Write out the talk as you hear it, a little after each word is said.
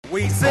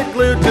We sit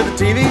glued to the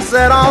TV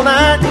set all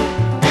night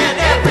And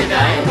every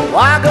day,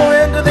 while go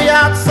into the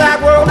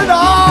outside world at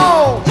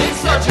all. it's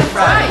such a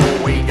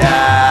fright. We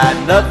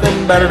got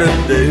nothing better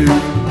to do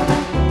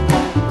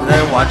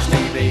than watch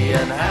TV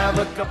and have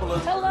a couple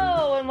of...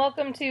 Hello, and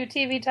welcome to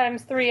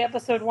TV3,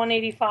 episode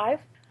 185.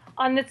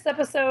 On this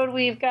episode,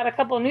 we've got a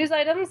couple of news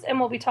items, and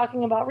we'll be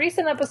talking about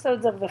recent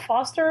episodes of The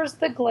Fosters,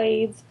 The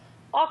Glades,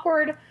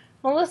 Awkward,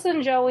 Melissa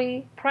and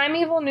Joey,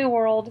 Primeval New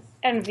World,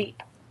 and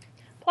Veep.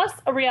 Plus,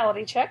 a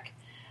reality check.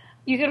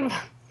 You can...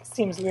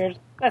 Seems weird.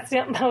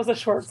 That was a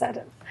short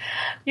sentence.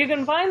 You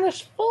can find the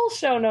full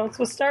show notes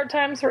with start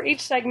times for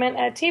each segment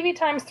at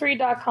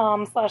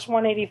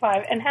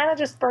tvtimes3.com/185, and Hannah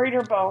just buried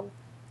her bone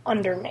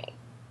under me.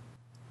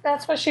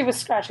 That's why she was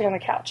scratching on the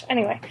couch.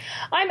 Anyway,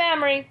 I'm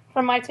Amrie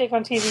from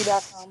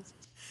mytakeontv.com.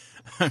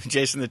 I'm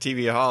Jason the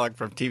TVaholic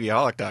from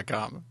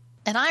TVaholic.com.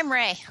 And I'm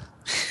Ray.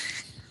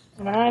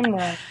 And I'm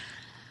Ray.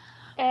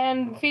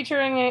 And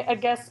featuring a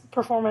guest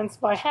performance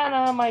by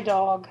Hannah, my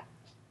dog,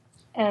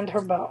 and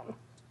her bone.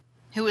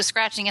 Who was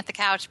scratching at the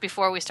couch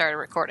before we started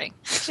recording.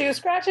 She was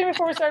scratching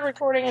before we started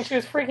recording, and she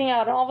was freaking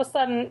out, and all of a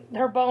sudden,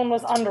 her bone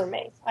was under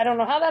me. I don't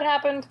know how that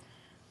happened,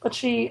 but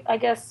she, I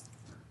guess,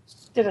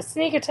 did a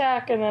sneak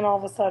attack, and then all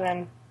of a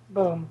sudden,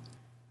 boom.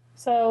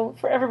 So,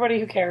 for everybody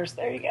who cares,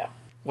 there you go.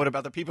 What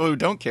about the people who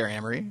don't care,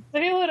 Amrie?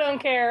 The people who don't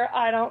care,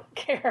 I don't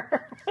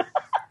care.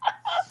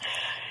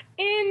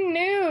 In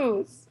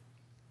news,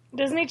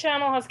 Disney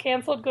Channel has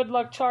canceled Good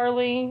Luck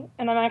Charlie,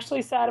 and I'm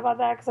actually sad about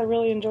that because I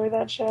really enjoy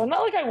that show.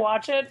 Not like I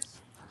watch it,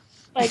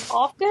 like,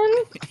 often.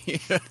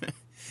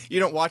 You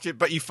don't watch it,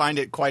 but you find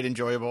it quite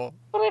enjoyable.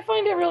 But I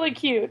find it really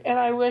cute, and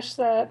I wish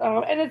that...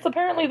 and it's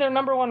apparently their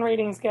number one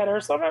ratings getter,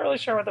 so I'm not really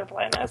sure what their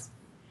plan is.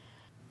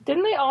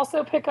 Didn't they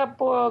also pick up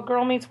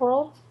Girl Meets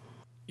World?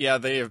 Yeah,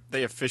 they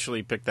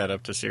officially picked that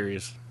up to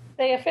series.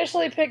 They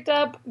officially picked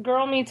up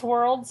Girl Meets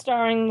World,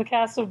 starring the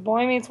cast of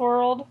Boy Meets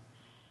World,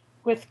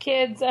 with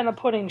kids and a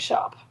pudding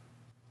shop.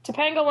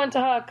 Topanga went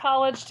to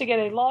college to get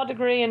a law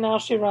degree, and now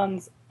she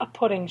runs a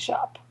pudding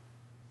shop.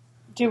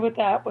 Do with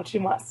that what you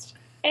must.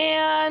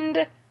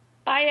 And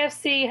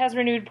IFC has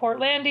renewed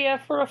Portlandia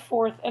for a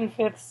 4th and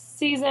 5th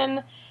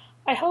season.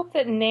 I hope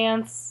that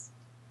Nance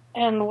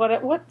and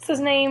what's his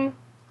name?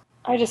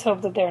 I just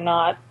hope that they're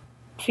not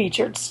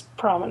featured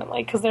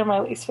prominently, because they're my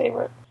least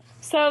favorite.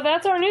 So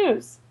that's our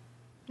news.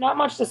 Not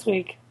much this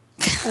week.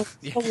 Sort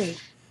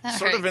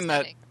of in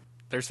that,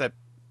 there's that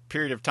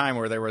period of time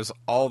where there was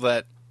all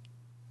that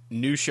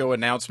new show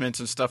announcements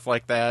and stuff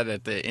like that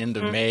at the end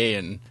of May,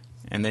 and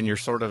then you're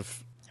sort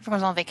of...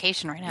 Everyone's on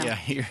vacation right now. Yeah,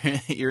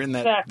 you're in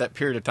that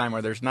period of time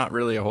where there's not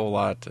really a whole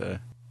lot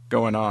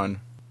going on.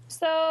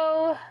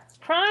 So,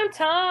 prime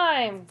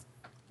time!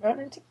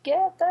 Running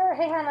together,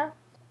 hey Hannah.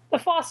 The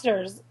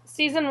Fosters,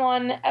 Season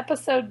 1,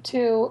 Episode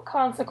 2,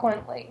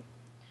 Consequently.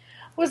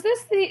 Was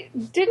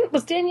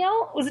it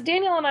Danielle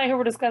and I who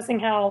were discussing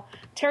how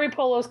Terry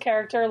Polo's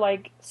character,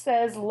 like,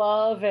 says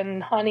love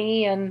and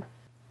honey and,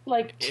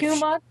 like, too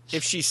much?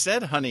 If she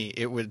said honey,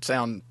 it would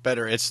sound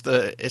better. It's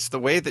the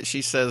way that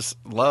she says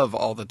love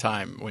all the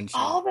time.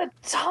 All the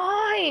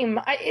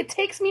time! It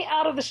takes me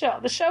out of the show.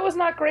 The show is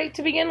not great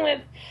to begin with,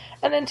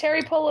 and then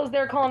Terry Polo's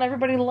there calling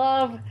everybody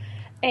love,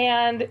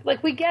 and,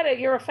 like, we get it,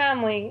 you're a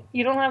family.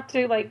 You don't have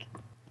to, like,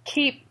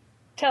 keep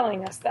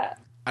telling us that.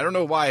 I don't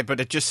know why, but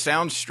it just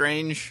sounds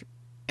strange,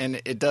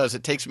 and it does.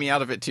 It takes me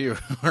out of it, too.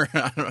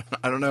 I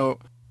don't know.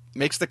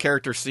 Makes the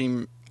character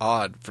seem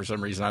odd for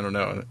some reason. I don't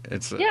know.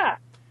 Yeah,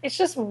 it's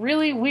just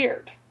really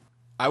weird.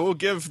 I will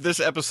give this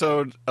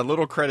episode a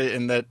little credit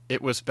in that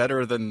it was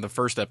better than the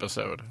first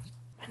episode.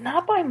 But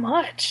not by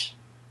much.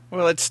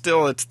 Well, it's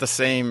the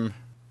same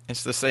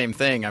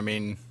thing. I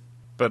mean,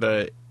 but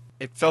it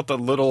felt a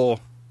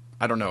little,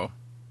 I don't know,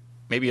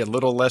 maybe a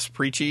little less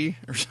preachy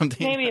or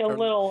something. Maybe a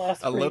little less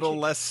preachy. A little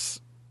less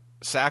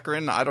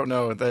saccharine. I don't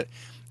know. That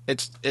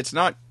it's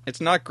not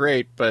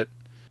great, but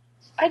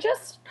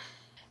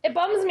it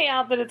bums me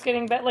out that it's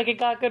getting like it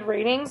got good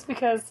ratings,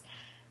 because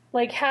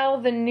like how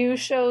the new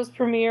shows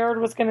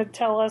premiered was going to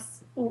tell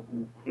us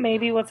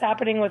maybe what's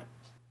happening with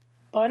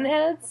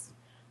Bunheads,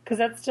 because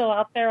that's still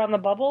out there on the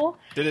bubble.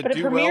 Did it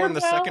do well in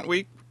the second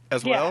week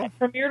as well? Yeah, it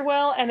premiered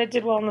well, and it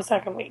did well in the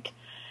second week.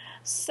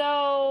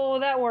 So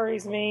that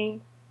worries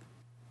me.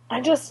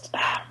 There's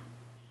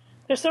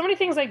so many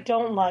things I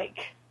don't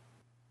like,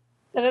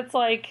 that it's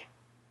like,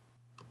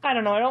 I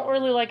don't know, I don't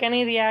really like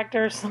any of the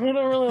actors. I don't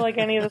really like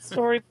any of the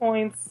story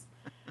points.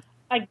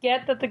 I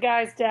get that the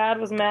guy's dad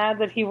was mad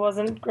that he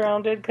wasn't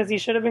grounded, because he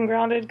should have been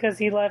grounded, because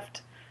he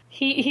left.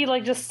 He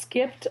like just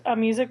skipped a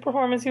music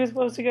performance he was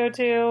supposed to go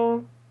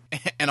to.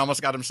 And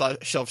almost got himself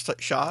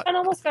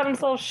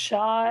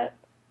shot?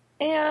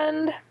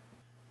 And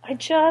I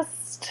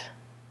just...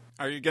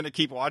 Are you going to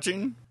keep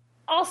watching?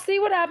 I'll see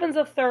what happens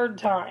a third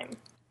time.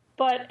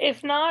 But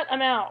if not,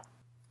 I'm out.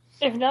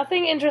 If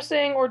nothing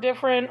interesting or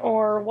different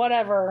or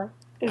whatever...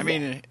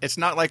 it's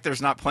not like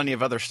there's not plenty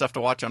of other stuff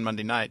to watch on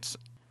Monday nights.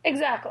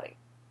 Exactly.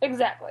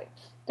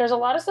 There's a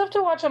lot of stuff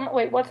to watch on...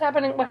 Wait, what's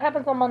happening? What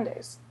happens on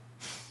Mondays?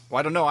 Well,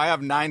 I don't know. I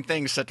have 9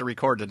 things set to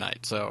record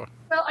tonight, so...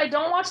 Well, I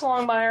don't watch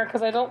Longmire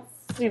because I don't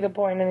see the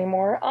point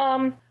anymore.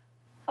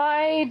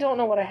 I don't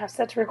know what I have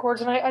set to record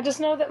tonight. I just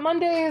know that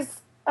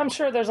Mondays, I'm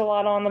sure there's a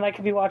lot on that I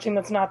could be watching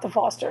that's not The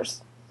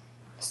Fosters.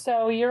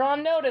 So you're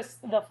on notice,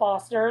 The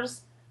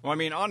Fosters. Well, I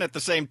mean, on at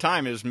the same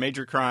time is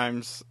Major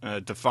Crimes,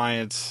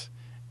 Defiance,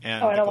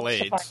 and I The don't watch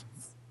Glades. Defiance.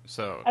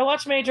 So I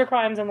watch Major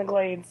Crimes and The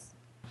Glades.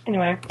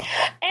 Anyway,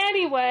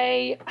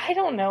 I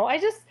don't know.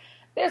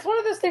 It's one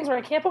of those things where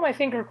I can't put my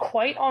finger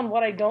quite on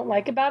what I don't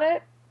like about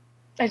it.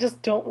 I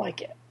just don't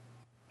like it.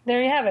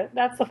 There you have it.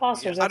 That's The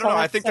Fosters. I don't know.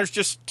 I think there's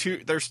just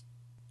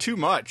too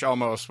much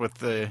almost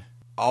with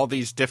all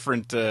these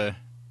different. I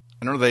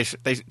don't know.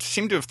 They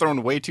seem to have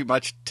thrown way too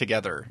much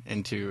together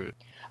into.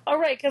 Oh,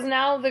 right, because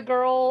now the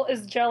girl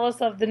is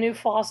jealous of the new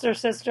foster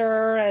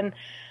sister, and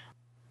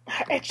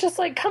it's just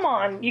like, come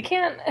on, you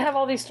can't have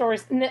all these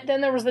stories. And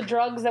then there was the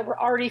drugs that were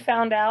already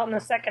found out in the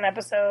second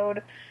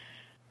episode.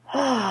 Oh,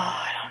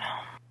 I don't know.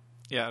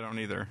 Yeah, I don't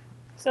either.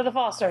 So The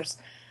Fosters.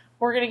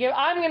 I'm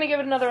going to give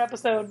it another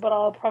episode, but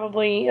I'll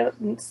probably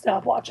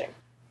stop watching.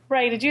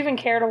 Ray, did you even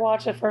care to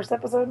watch the first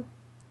episode?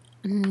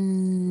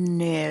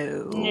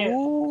 No.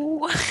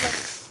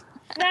 That's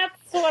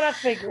what I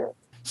figured.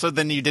 So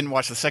then you didn't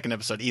watch the second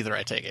episode either,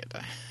 I take it.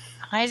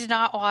 I did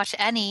not watch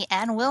any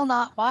and will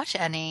not watch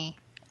any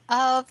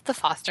of The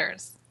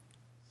Fosters.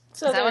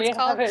 So is that what it's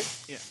called?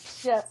 Yeah.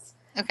 Yes.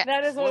 Okay.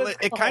 That is what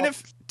it kind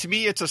of, to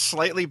me, it's a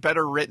slightly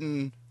better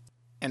written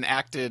and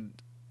acted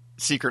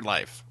Secret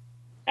Life.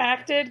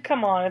 Acted?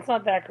 Come on, it's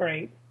not that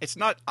great. It's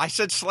not. I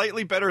said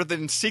slightly better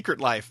than Secret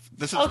Life.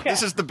 This is Okay.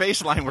 This is the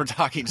baseline we're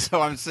talking.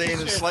 So I'm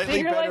saying it's slightly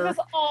Secret better. Life is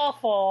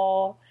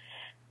awful,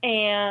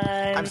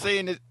 and I'm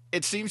saying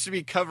it seems to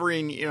be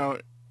covering.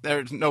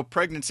 There's no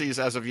pregnancies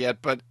as of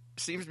yet, but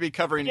seems to be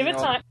covering. Give it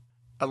time.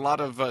 A lot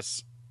of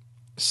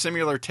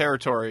similar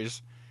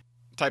territories,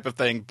 type of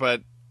thing.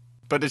 But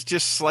it's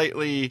just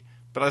slightly.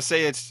 But I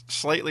say it's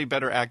slightly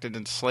better acted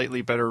and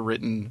slightly better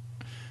written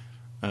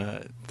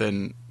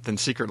than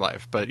Secret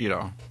Life. But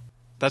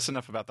that's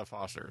enough about The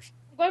Fosters.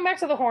 Going back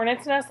to the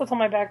hornet's nest that's on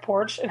my back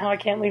porch and how I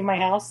can't leave my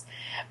house,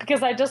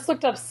 because I just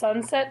looked up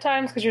sunset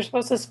times, because you're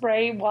supposed to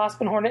spray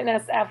wasp and hornet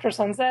nests after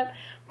sunset,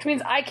 which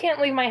means I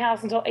can't leave my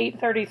house until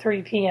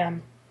 8:33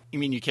 p.m. You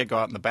mean you can't go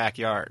out in the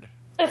backyard?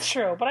 That's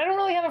true, but I don't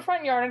really have a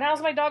front yard, and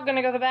how's my dog going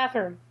to go to the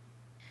bathroom?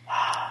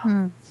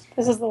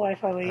 This is the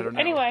life I lead.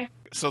 Anyway.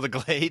 So The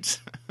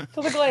Glades?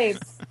 So The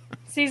Glades.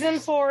 Season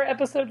 4,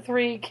 Episode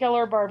 3,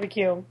 Killer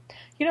Barbecue.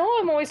 You know how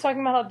I'm always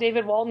talking about how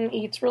David Walton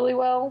eats really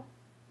well?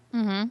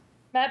 Mm-hmm.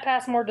 Matt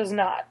Passmore does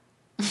not.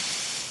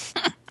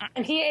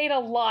 And he ate a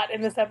lot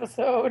in this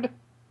episode.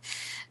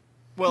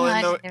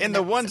 Well, in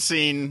the one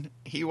scene,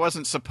 he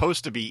wasn't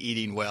supposed to be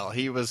eating well.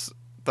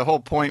 The whole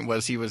point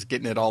was he was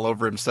getting it all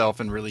over himself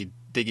and really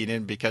digging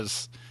in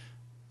because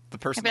the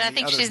person. But I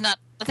think she's not.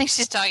 I think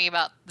she's talking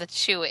about the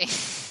chewing.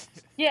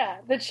 Yeah,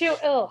 the chew.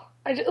 Ugh.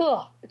 I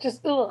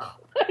just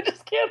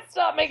can't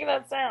stop making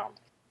that sound.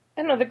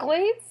 I don't know, The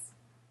Glades.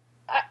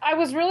 I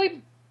was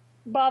really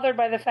bothered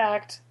by the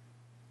fact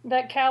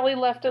that Callie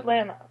left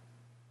Atlanta.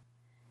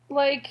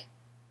 Like,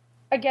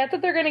 I get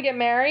that they're going to get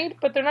married,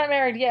 but they're not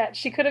married yet.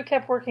 She could have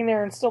kept working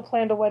there and still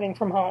planned a wedding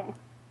from home.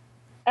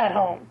 At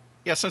home.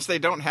 Yeah, since they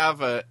don't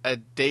have a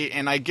date,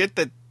 and I get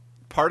that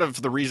part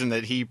of the reason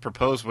that he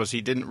proposed was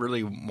he didn't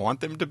really want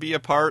them to be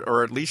apart,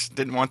 or at least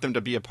didn't want them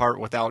to be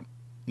apart without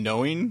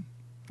knowing,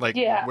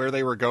 where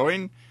they were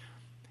going.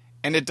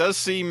 And it does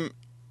seem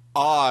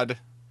odd.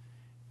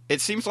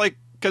 It seems like,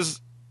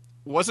 because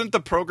wasn't the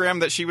program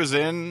that she was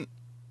in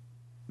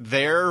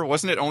there,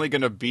 wasn't it only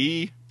going to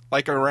be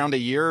like around a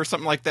year or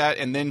something like that?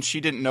 And then she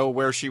didn't know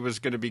where she was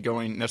going to be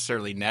going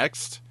necessarily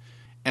next.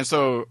 And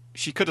so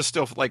she could have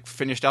still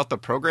finished out the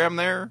program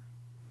there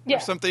or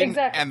something.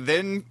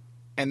 Exactly.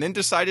 And then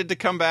decided to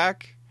come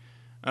back,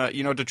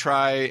 to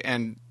try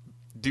and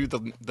do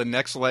the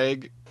next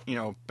leg,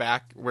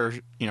 back where,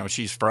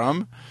 she's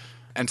from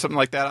and something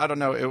like that. I don't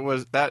know. It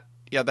was that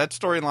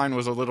storyline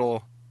was a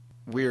little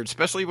weird,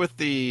 especially with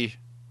in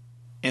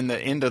the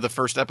end of the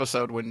first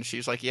episode when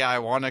she's like, yeah, I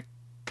want to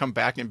come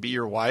back and be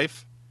your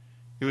wife.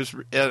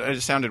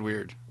 It sounded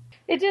weird.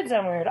 It did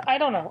sound weird. I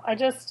don't know.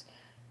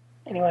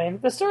 Anyway,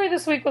 the story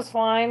this week was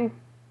fine.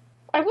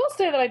 I will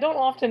say that I don't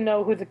often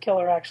know who the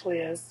killer actually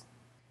is.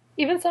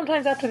 Even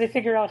sometimes after they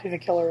figure out who the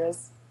killer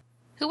is.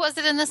 Who was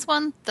it in this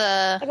one?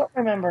 I don't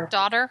remember.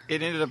 Daughter?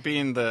 It ended up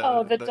being the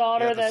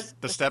daughter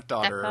the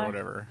stepdaughter or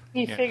whatever.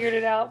 He figured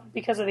it out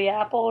because of the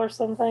apple or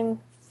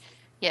something.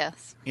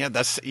 Yes. Yeah,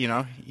 that's,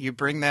 you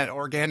bring that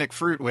organic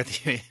fruit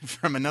with you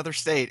from another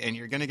state and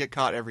you're going to get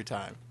caught every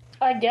time.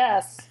 I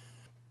guess.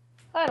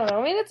 I don't know.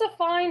 I mean, it's a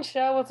fine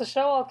show. It's a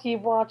show I'll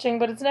keep watching,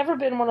 but it's never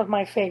been one of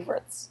my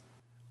favorites.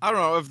 I don't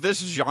know. If this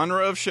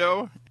genre of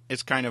show,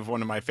 it's kind of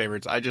one of my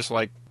favorites. I just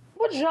like...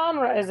 What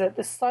genre is it?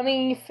 The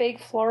sunny, fake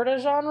Florida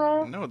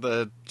genre? No,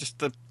 the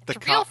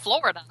cop, real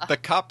Florida. The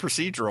cop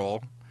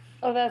procedural.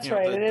 Oh, that's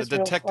right. It is the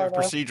detective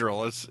real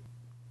procedural.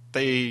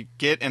 They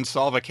get and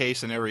solve a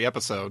case in every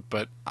episode,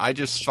 but I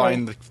just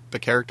find the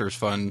characters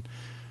fun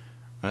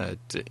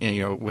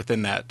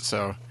within that.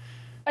 So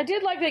I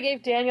did like they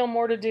gave Daniel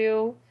more to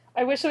do.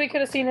 I wish that we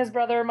could have seen his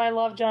brother, my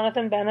love,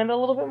 Jonathan Bennett, a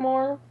little bit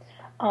more.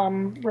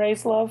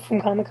 Ray's love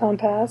from Comic-Con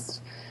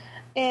past.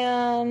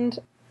 And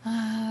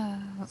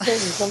certainly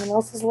someone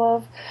else's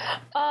love.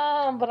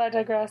 But I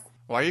digress.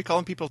 Why are you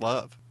calling people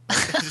love?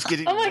 That's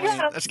getting Oh my annoying.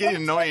 God. That's getting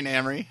annoying,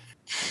 Amrie.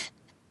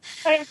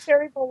 I am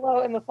Terry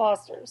Below in the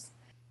Fosters.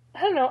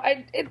 I don't know.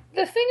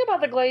 The thing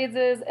about the Glades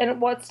is, and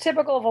what's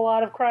typical of a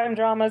lot of crime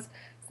dramas,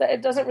 is that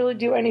it doesn't really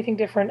do anything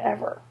different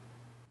ever.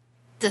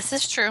 This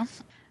is true.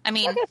 I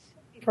mean,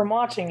 from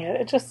watching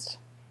it just...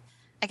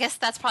 I guess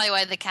that's probably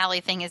why the Callie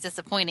thing is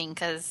disappointing,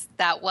 because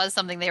that was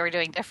something they were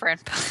doing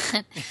different,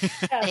 but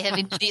they have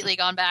immediately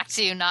gone back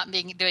to not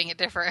doing it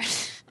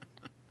different.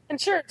 And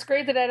sure, it's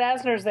great that Ed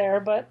Asner's there,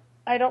 but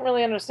I don't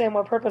really understand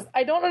what purpose.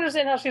 I don't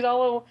understand how she's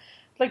all...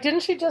 Like, didn't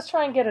she just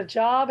try and get a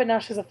job, and now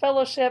she's a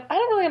fellowship? I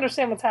don't really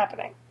understand what's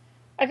happening.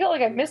 I feel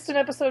like I missed an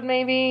episode,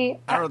 maybe.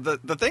 I don't know,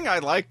 the thing I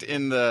liked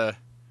in the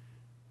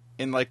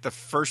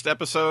first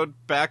episode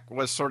back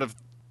was sort of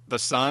the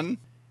son.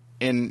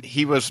 And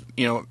he was,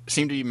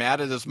 seemed to be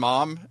mad at his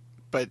mom,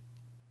 but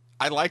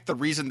I liked the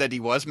reason that he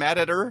was mad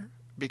at her,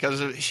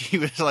 because she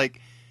was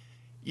like,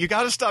 you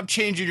got to stop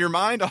changing your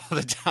mind all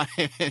the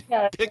time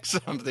and pick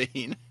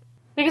something.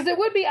 Because it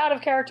would be out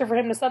of character for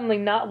him to suddenly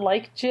not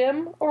like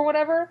Jim or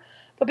whatever,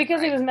 but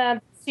because he was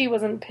mad, she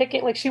wasn't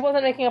picking, like, she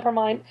wasn't making up her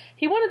mind.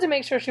 He wanted to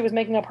make sure she was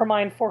making up her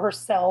mind for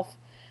herself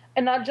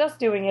and not just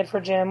doing it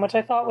for Jim, which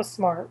I thought was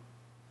smart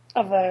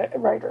of the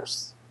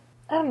writers.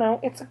 I don't know.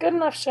 It's a good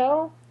enough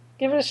show.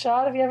 Give it a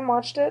shot if you haven't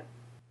watched it.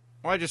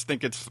 Well, I just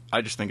think it's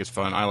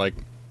fun. I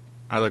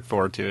look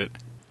forward to it.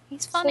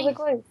 He's funny.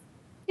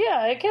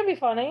 Yeah, it can be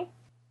funny.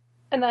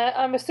 And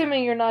I'm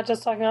assuming you're not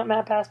just talking about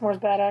Matt Passmore's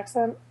bad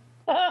accent.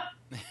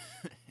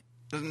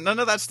 None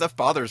of that stuff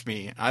bothers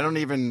me. I don't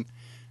even.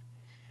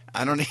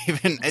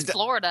 It's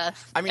Florida.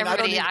 I mean,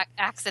 everybody's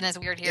accent is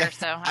weird here,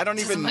 so I don't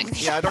even.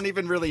 I don't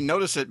even really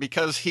notice it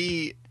because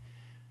he's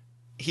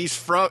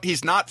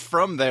not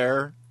from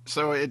there,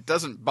 so it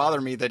doesn't bother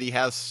me that he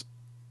has.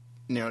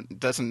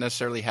 Doesn't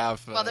necessarily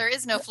have. Well, there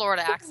is no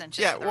Florida accent.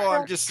 Yeah,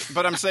 well,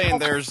 I'm saying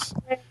there's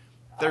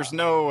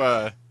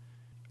no.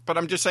 But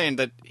I'm just saying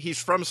that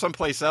he's from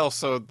someplace else,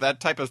 so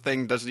that type of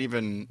thing doesn't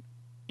even,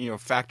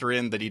 factor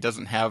in that he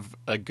doesn't have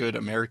a good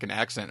American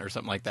accent or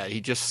something like that.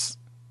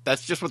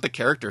 That's just what the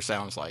character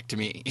sounds like to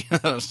me.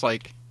 It's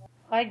like.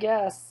 I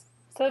guess.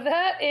 So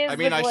that is. I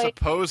mean, I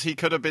suppose he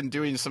could have been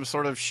doing some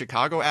sort of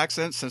Chicago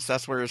accent since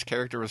that's where his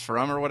character was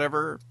from or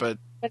whatever, but.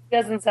 It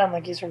doesn't sound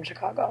like he's from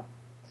Chicago.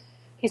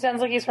 He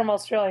sounds like he's from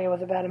Australia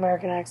with a bad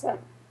American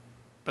accent.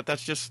 But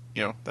that's just,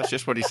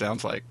 what he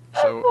sounds like.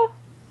 So.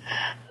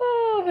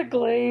 Oh, the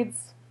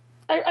Glades.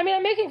 I mean,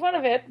 I'm making fun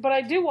of it, but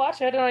I do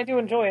watch it and I do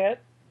enjoy it.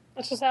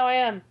 That's just how I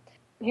am.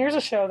 Here's a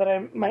show that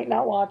I might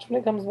not watch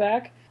when it comes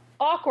back.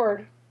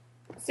 Awkward.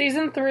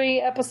 Season 3,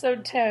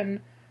 Episode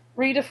 10,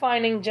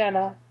 Redefining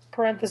Jenna,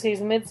 parentheses,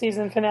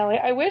 mid-season finale.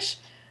 I wish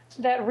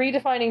that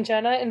redefining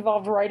Jenna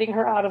involved writing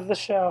her out of the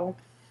show.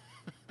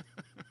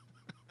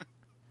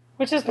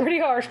 Which is pretty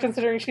harsh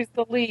considering she's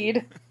the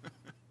lead.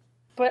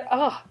 But,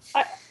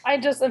 I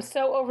just am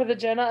so over the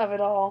Jenna of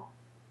it all.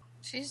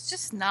 She's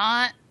just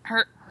not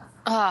her...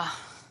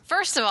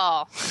 First of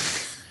all,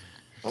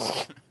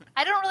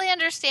 I don't really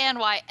understand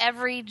why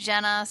every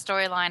Jenna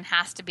storyline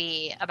has to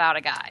be about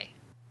a guy.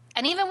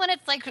 And even when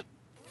it's like,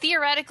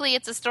 theoretically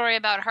it's a story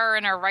about her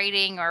and her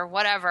writing or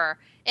whatever,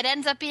 it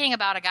ends up being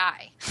about a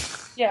guy.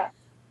 Yeah.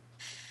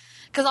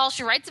 Because all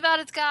she writes about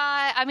is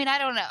guy. I mean, I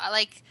don't know.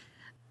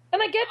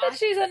 And I get that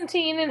she's a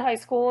teen in high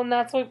school and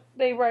that's what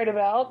they write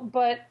about,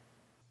 but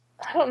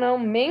I don't know.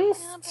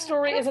 Ming's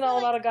story isn't all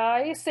about a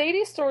guy.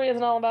 Sadie's story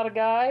isn't all about a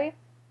guy.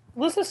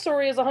 Lissa's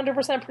story is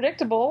 100%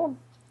 predictable.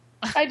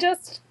 I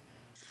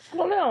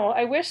don't know.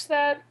 I wish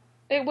that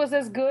it was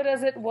as good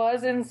as it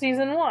was in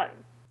season 1.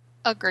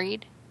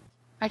 Agreed.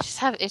 I just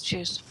have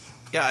issues.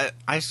 Yeah,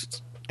 I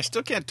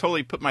still can't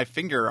totally put my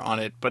finger on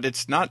it, but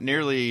it's not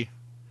nearly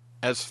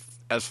as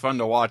fun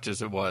to watch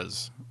as it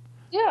was.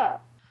 Yeah.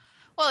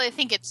 Well, I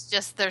think it's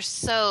just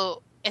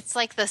it's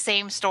like the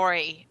same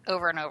story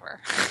over and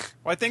over.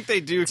 Well, I think they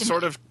do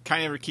sort of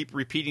kind of keep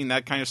repeating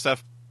that kind of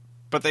stuff,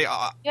 but they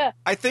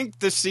I think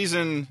this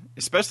season,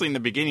 especially in the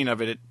beginning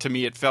of it, to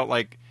me it felt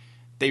like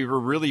they were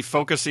really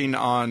focusing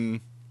on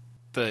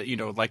the,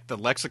 like the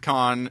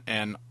lexicon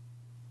and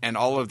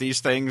all of these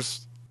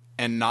things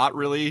and not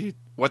really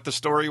what the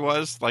story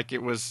was. Like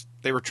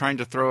they were trying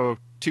to throw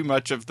too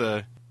much of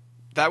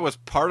that was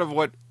part of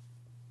what,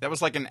 that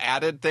was like an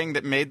added thing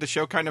that made the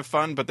show kind of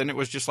fun, but then it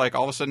was just like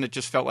all of a sudden it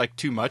just felt like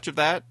too much of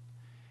that.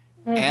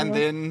 Mm-hmm. And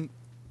then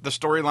the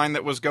storyline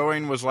that was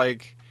going was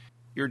like,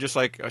 you're just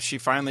like, she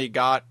finally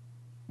got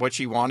what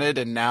she wanted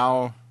and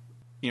now,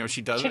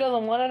 she doesn't. She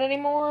doesn't want it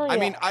anymore? I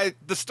mean,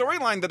 the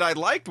storyline that I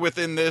liked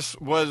within this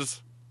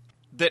was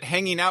that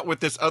hanging out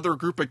with this other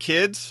group of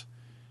kids,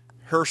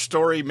 her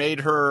story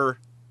made her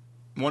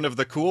one of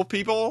the cool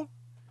people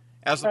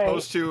as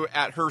opposed to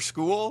at her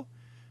school.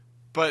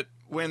 But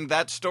when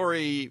that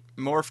story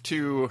morphed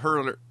to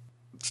her,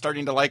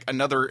 starting to like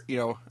another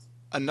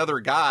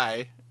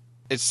guy,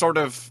 it sort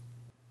of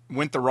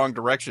went the wrong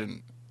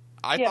direction.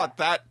 I thought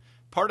that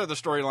part of the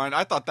storyline,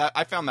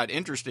 I found that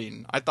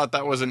interesting. I thought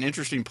that was an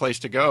interesting place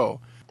to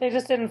go. They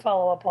just didn't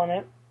follow up on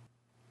it.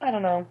 I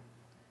don't know.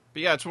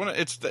 But yeah,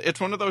 it's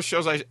one of those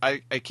shows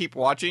I keep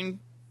watching,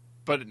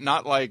 but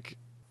not like,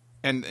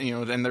 and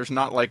there's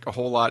not like a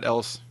whole lot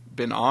else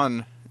been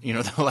on,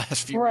 the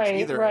last few weeks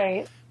either.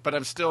 Right. But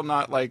I'm still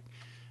not like,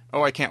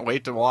 oh, I can't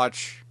wait to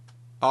watch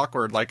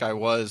Awkward like I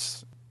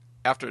was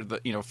after the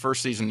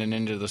first season and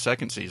into the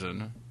second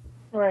season.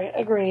 Right,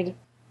 agreed.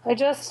 I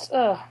just,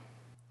 I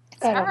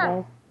don't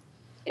know.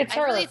 It's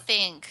her. I really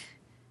think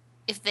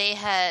if they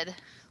had,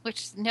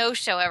 which no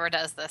show ever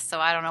does this, so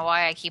I don't know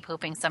why I keep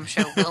hoping some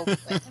show will do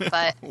it,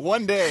 but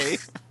one day.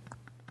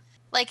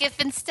 Like if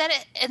instead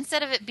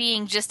of it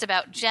being just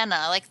about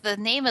Jenna, like the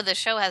name of the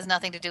show has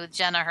nothing to do with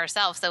Jenna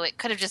herself, so it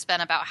could have just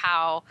been about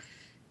how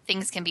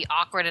things can be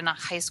awkward in a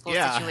high school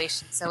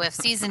situation. So if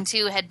season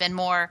 2 had been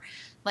more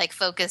like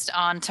focused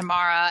on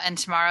Tamara and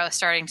Tamara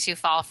starting to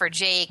fall for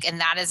Jake, and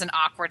that is an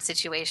awkward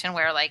situation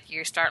where like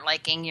you start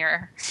liking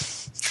your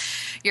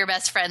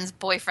best friend's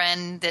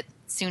boyfriend that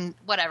soon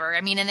whatever.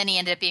 I mean, and then he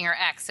ended up being her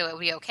ex, so it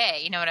would be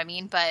okay. You know what I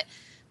mean? But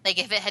like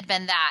if it had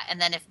been that, and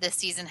then if this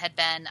season had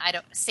been,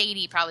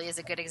 Sadie probably is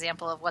a good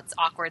example of what's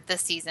awkward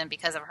this season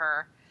because of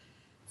her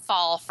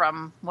fall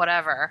from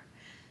whatever.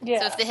 Yeah.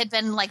 So if it had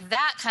been like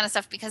that kind of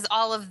stuff, because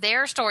all of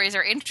their stories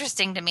are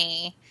interesting to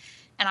me,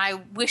 and I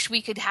wish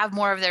we could have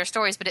more of their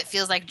stories, but it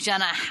feels like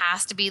Jenna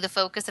has to be the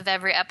focus of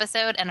every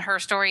episode, and her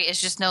story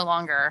is just no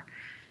longer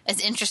as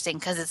interesting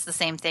because it's the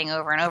same thing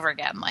over and over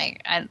again.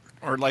 Like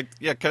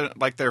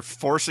they're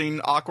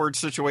forcing awkward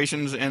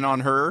situations in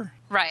on her.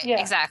 Right. Yeah.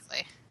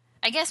 Exactly.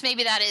 I guess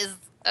maybe that is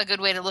a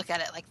good way to look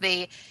at it. Like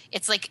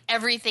it's like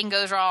everything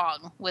goes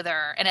wrong with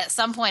her, and at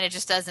some point it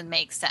just doesn't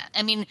make sense.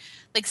 I mean,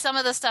 like some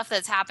of the stuff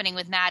that's happening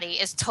with Maddie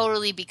is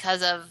totally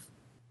because of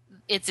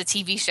it's a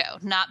TV show,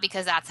 not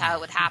because that's how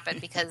it would happen.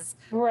 Because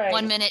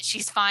one minute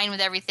she's fine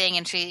with everything,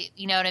 and she,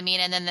 you know what I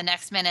mean, and then the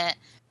next minute,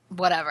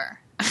 whatever.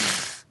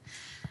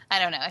 I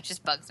don't know. It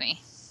just bugs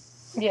me.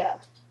 Yeah.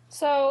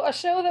 So a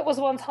show that was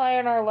once high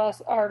on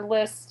our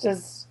list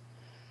is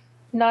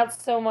not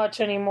so much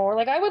anymore.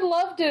 Like, I would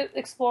love to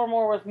explore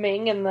more with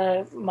Ming and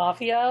the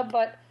Mafia,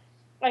 but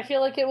I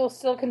feel like it will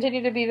still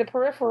continue to be the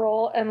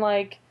peripheral, and,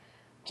 like,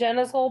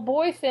 Jenna's whole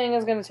boy thing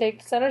is going to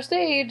take center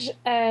stage,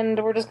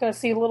 and we're just going to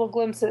see little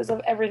glimpses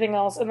of everything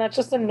else, and that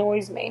just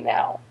annoys me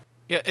now.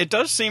 Yeah, it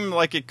does seem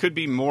like it could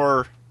be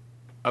more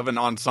of an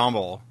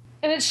ensemble.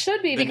 And it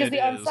should be, because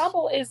the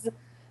ensemble is...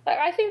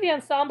 I think the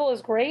ensemble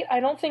is great. I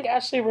don't think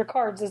Ashley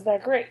Ricard's is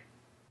that great.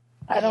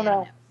 I don't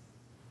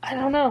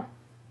know.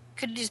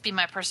 Could just be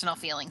my personal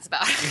feelings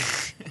about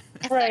it.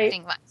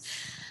 Right.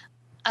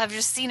 I've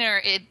just seen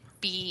her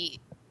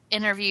be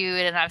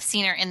interviewed, and I've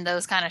seen her in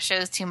those kind of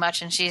shows too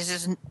much, and she's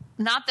just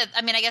not that.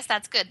 I mean, I guess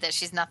that's good that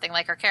she's nothing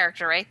like her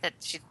character, right? That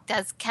she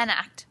can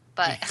act,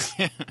 but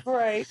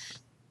right.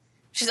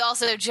 She's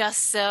also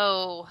just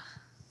so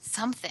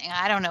something.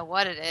 I don't know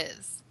what it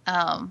is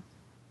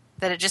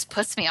that it just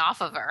puts me off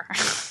of her.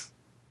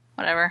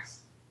 Whatever.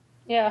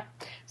 Yeah.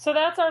 So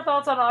that's our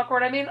thoughts on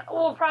Awkward. I mean,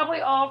 we'll probably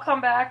all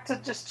come back to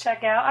just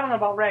check out. I don't know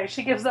about Ray.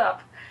 She gives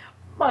up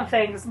on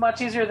things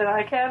much easier than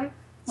I can.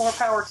 More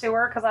power to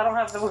her, because I don't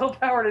have the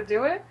willpower to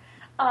do it.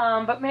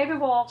 But maybe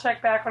we'll all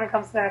check back when it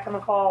comes back in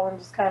the fall and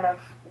just kind of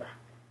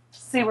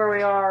see where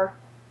we are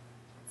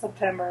in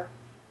September.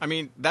 I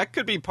mean, that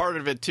could be part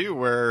of it, too,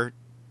 where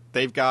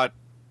they got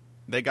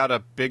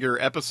a bigger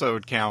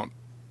episode count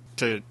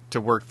to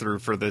work through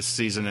for this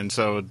season, and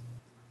so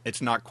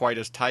it's not quite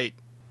as tight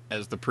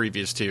as the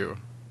previous two.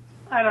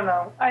 I don't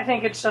know. I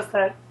think it's just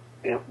that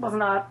it was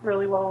not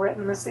really well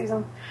written this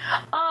season.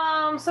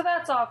 So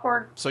that's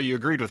Awkward. So you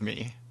agreed with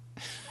me?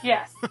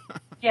 Yes.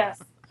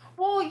 Yes.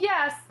 Well,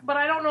 yes, but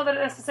I don't know that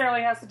it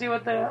necessarily has to do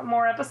with the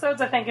more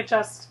episodes. I think it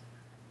just...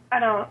 I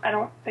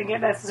don't think it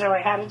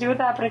necessarily had to do with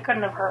that, but it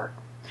couldn't have hurt.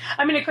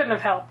 I mean, it couldn't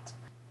have helped.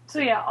 So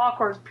yeah,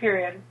 Awkward,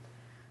 period.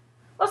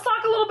 Let's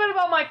talk a little bit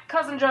about my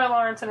cousin Joey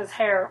Lawrence and his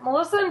hair.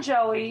 Melissa and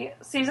Joey,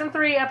 Season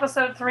 3,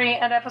 Episode 3,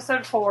 and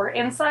Episode 4,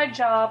 Inside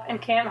Job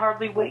and Can't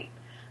Hardly Wait.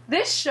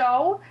 This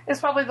show is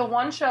probably the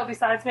one show,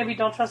 besides maybe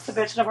Don't Trust the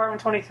Bitch and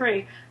Apartment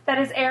 23, that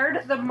is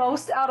aired the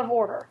most out of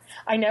order.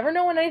 I never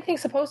know when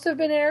anything's supposed to have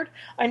been aired.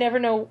 I never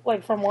know,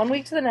 like, from one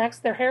week to the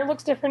next. Their hair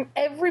looks different.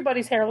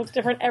 Everybody's hair looks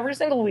different every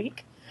single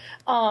week.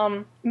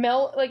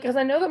 Because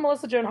I know that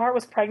Melissa Joan Hart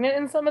was pregnant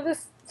in some of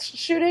this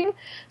shooting,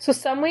 so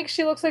some weeks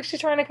she looks like she's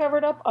trying to cover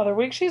it up, other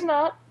weeks she's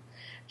not.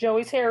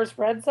 Joey's hair is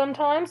red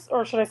sometimes,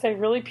 or should I say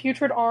really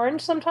putrid orange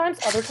sometimes,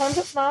 other times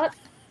it's not.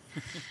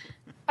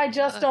 I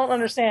just don't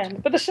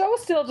understand. But the show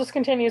still just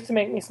continues to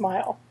make me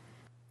smile.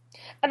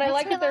 And I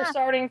like that they're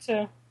starting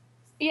to...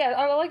 Yeah,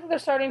 I like that they're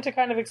starting to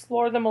kind of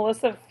explore the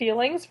Melissa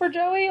feelings for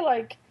Joey,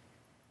 like,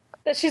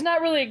 that she's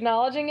not really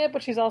acknowledging it,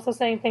 but she's also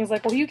saying things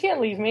like, well, you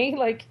can't leave me,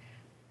 like...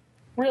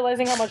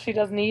 realizing how much she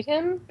does need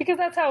him, because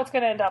that's how it's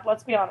going to end up,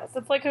 let's be honest.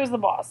 It's like, who's the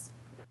boss?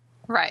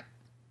 Right.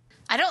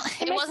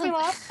 It makes me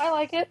laugh. I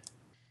like it.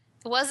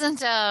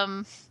 wasn't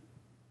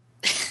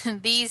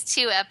these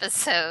 2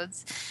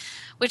 episodes.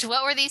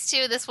 What were these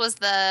 2? This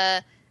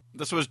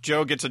was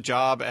Joe gets a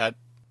job at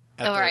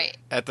right.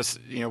 At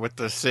the with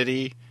the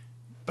city,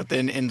 but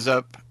then ends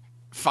up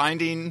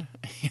finding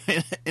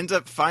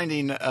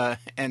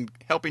and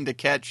helping to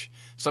catch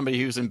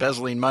somebody who's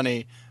embezzling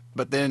money,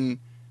 but then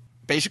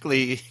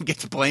basically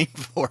gets blamed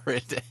for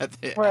it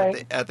at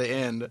the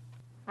end.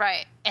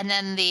 Right. And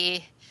then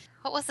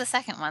what was the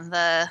second one?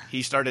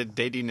 He started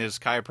dating his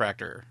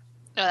chiropractor.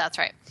 Oh, that's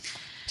right.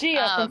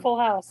 Gia from Full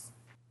House.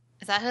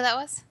 Is that who that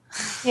was?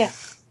 Yeah.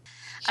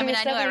 I mean,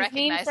 I knew I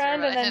recognized her,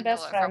 but I didn't know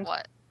it from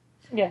what.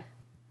 Yeah.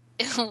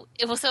 So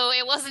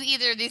it wasn't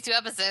either of these 2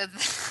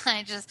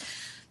 episodes.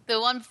 The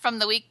one from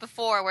the week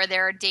before where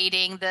they're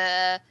dating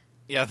the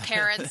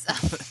parents.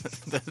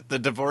 the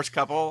divorced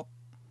couple.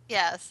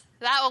 Yes.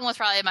 That one was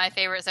probably my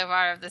favorite so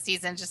far of the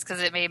season just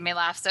because it made me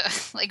laugh. So,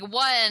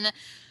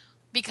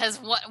 because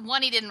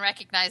he didn't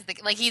recognize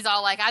he's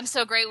all like, I'm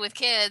so great with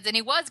kids, and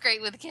he was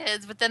great with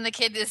kids, but then the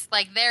kid is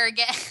like there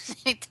again, and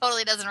he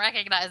totally doesn't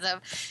recognize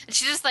him. And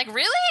she's just like,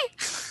 really?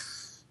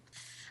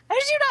 How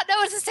did you not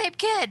know it's the same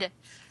kid?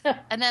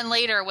 And then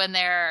later when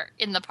they're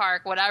in the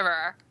park,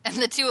 whatever, and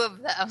the 2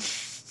 of them,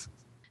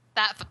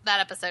 that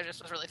episode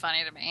just was really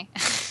funny to me.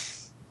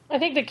 I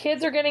think the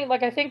kids are getting,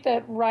 I think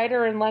that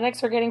Ryder and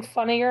Lennox are getting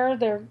funnier.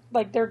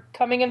 They're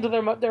coming into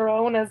their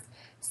own as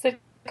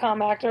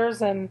sitcom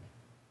actors, and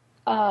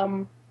I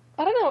don't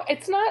know.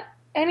 It's not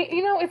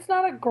it's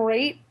not a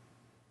great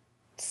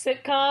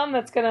sitcom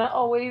that's gonna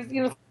always,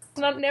 it's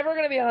never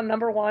going to be on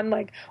number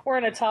 1, or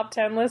in a top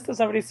 10 list of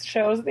somebody's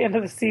shows at the end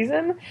of the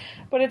season.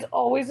 But it's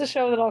always a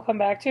show that I'll come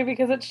back to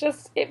because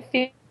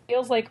it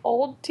feels like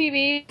old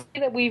TV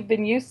that we've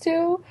been used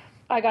to.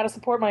 I got to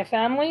support my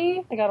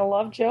family. I got to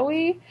love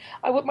Joey.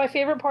 My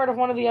favorite part of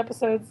one of the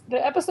episodes,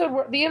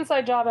 the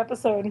Inside Job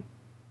episode,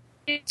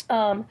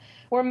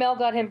 where Mel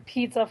got him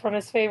pizza from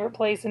his favorite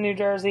place in New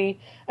Jersey,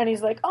 and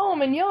he's like, "Oh,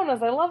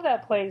 Mignona's, I love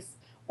that place."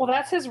 Well,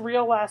 that's his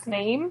real last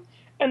name,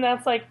 and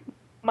that's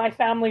my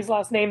family's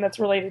last name that's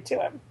related to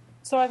him.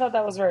 So I thought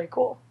that was very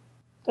cool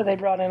that they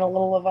brought in a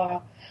little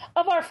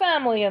of our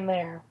family in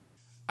there.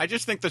 I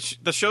just think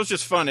the show's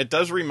just fun. It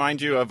does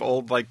remind you of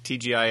old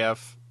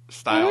TGIF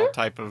style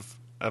type of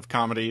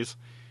comedies,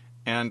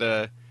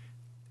 and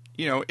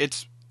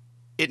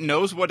it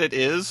knows what it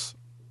is,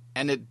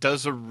 and it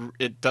does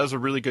a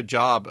really good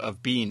job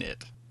of being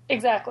it.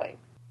 Exactly.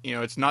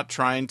 It's not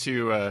trying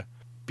to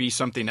be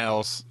something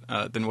else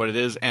than what it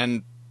is,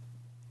 and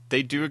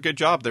they do a good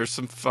job. There's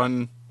some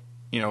fun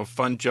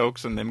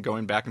jokes and them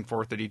going back and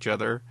forth at each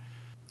other.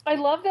 I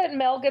love that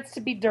Mel gets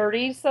to be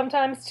dirty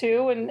sometimes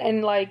too,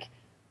 and like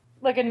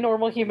a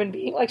normal human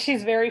being.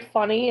 She's very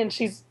funny, and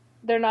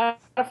they're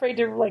not afraid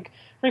to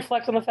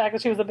reflect on the fact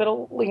that she was a bit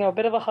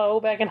of a hoe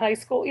back in high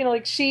school.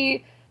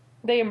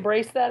 They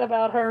embrace that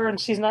about her, and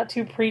she's not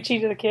too preachy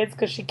to the kids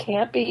because she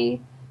can't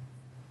be.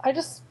 I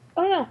don't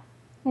know.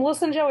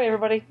 Melissa and Joey,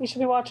 everybody, you should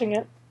be watching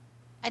it.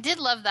 I did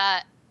love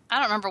that. I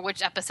don't remember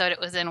which episode it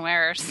was in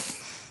where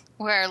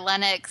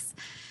Lennox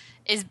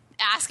is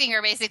asking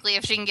her basically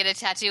if she can get a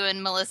tattoo,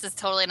 and Melissa's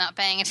totally not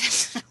paying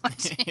attention to what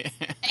she's saying,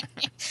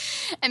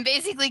 and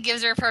basically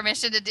gives her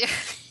permission to do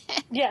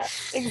it. Yeah,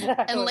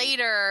 exactly. And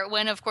later,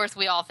 when of course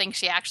we all think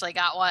she actually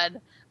got one,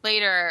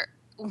 later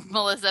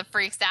Melissa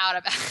freaks out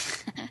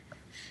about it,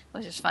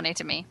 which is funny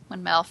to me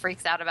when Mel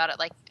freaks out about it.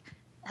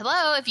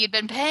 Hello, if you'd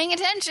been paying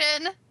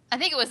attention. I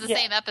think it was the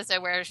same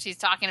episode where she's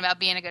talking about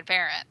being a good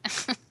parent.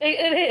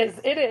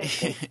 It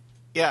is.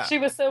 Yeah. She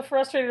was so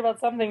frustrated about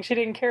something, she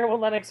didn't care what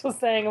Lennox was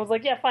saying. It was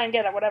like, yeah, fine,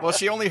 get it, whatever. Well,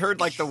 she only heard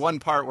the one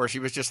part where she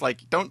was just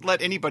like, don't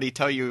let anybody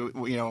tell you,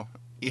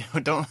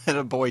 don't let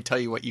a boy tell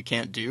you what you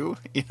can't do,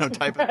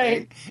 type of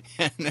thing.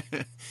 And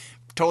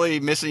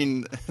totally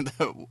missing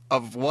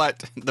of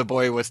what the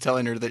boy was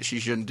telling her that she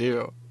shouldn't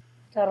do.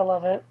 Gotta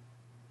love it.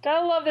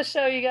 Gotta love this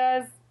show, you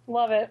guys.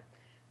 Love it.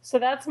 So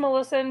that's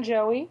Melissa and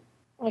Joey.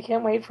 I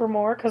can't wait for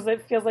more because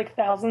it feels like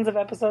thousands of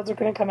episodes are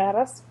going to come at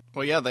us.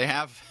 Well, yeah, they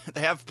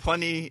have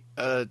plenty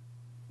to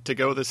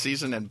go this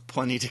season and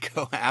plenty to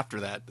go after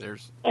that.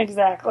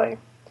 Exactly.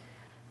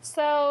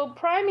 So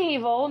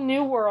Primeval,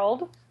 New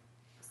World,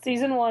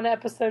 Season 1,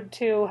 Episode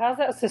 2. How's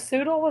that?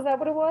 Sassoodle? Was that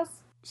what it was?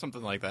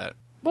 Something like that.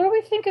 What do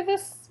we think of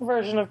this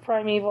version of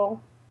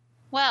Primeval?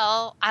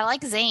 Well, I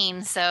like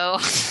Zane, so...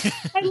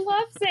 I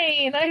love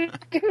Zane. I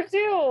do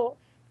too.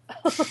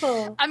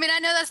 I mean, I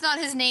know that's not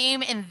his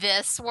name in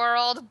this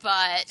world,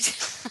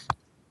 but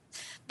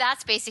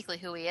that's basically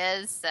who he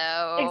is,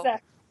 so...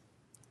 Exactly.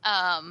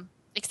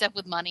 Except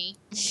with money.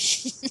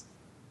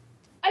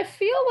 I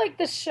feel like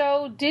the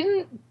show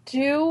didn't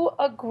do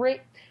a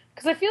great...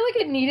 Because I feel like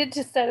it needed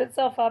to set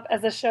itself up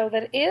as a show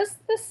that is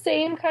the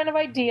same kind of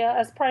idea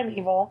as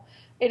Primeval.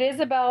 It is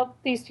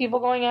about these people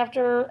going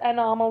after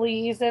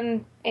anomalies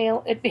and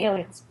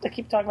aliens. I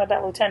keep talking about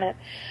that lieutenant.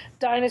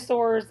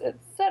 Dinosaurs,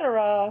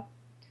 etc.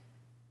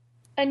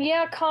 And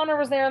yeah, Connor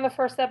was there in the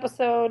first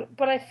episode,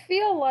 but I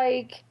feel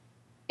like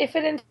if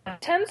it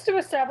intends to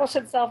establish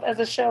itself as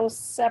a show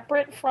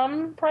separate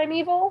from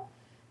Primeval,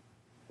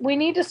 we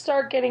need to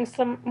start getting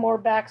some more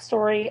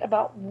backstory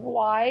about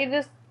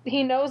why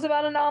he knows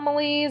about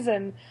anomalies.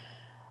 And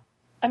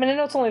I mean, I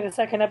know it's only the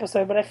second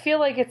episode, but I feel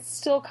like it's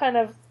still kind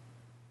of.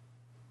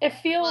 It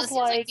feels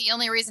like the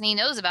only reason he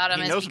knows about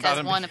him is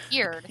because one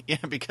appeared. Yeah,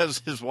 because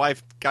his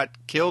wife got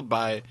killed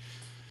by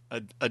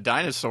a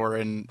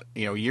dinosaur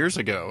years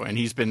ago, and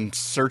he's been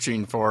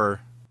searching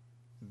for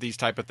these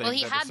type of things. Well,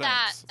 he had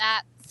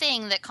that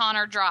thing that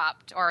Connor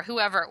dropped, or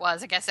whoever it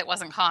was. I guess it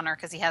wasn't Connor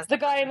because he has the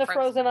guy in the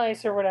frozen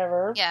ice or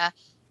whatever. Yeah.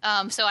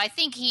 So I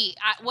think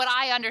what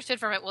I understood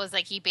from it was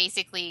like he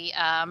basically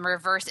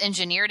reverse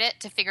engineered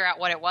it to figure out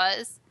what it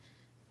was.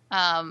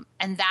 And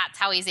that's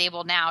how he's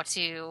able now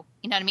to, you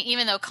know what I mean?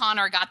 Even though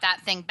Connor got that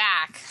thing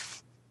back,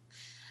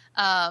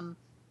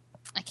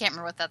 I can't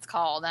remember what that's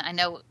called. I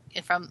know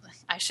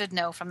I should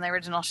know from the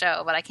original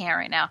show, but I can't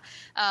right now.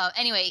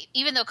 Anyway,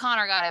 even though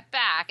Connor got it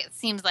back, it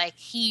seems like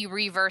he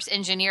reverse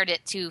engineered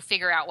it to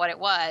figure out what it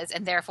was,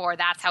 and therefore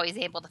that's how he's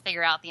able to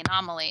figure out the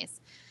anomalies.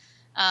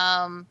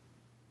 I'm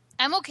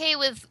okay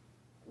with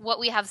what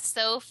we have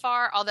so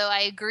far, although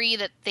I agree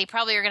that they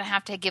probably are going to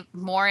have to give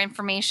more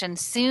information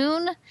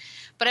soon.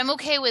 But I'm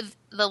okay with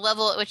the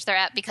level at which they're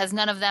at because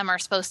none of them are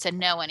supposed to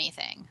know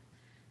anything.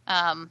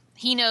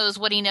 He knows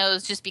what he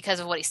knows just because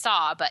of what he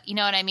saw, but you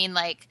know what I mean?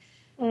 Like,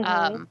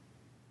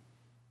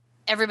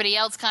 everybody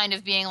else kind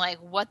of being like,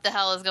 what the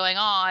hell is going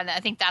on? I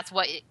think that's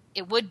what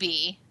it would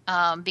be,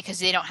 because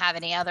they don't have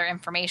any other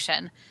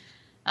information.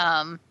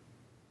 I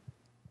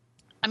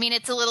mean,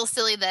 it's a little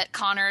silly that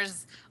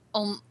Connor's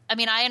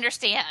I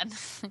understand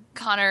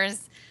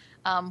Connor's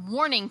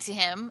warning to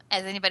him,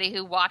 as anybody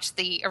who watched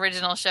the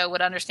original show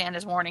would understand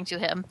his warning to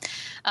him.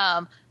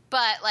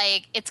 But,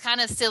 like, it's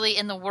kind of silly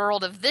in the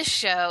world of this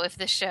show, if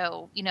this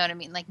show, you know what I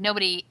mean? Like,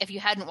 nobody, if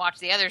you hadn't watched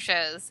the other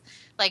shows,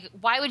 like,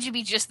 why would you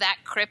be just that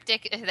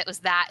cryptic if that was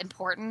that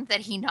important that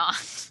he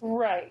not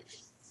right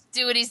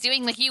do what he's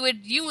doing? Like, you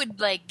would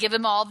like, give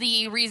him all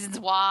the reasons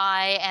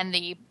why and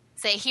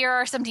say, here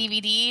are some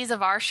DVDs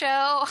of our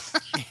show.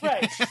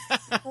 Right.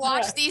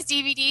 Watch these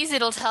DVDs.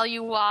 It'll tell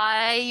you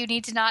why you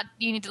need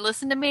to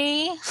listen to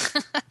me.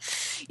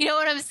 You know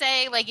what I'm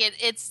saying? Like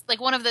it's like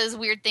one of those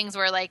weird things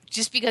where like,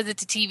 just because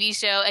it's a TV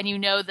show and you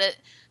know that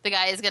the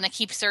guy is going to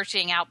keep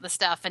searching out the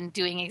stuff and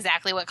doing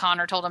exactly what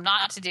Connor told him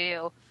not to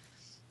do.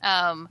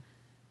 And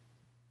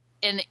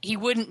he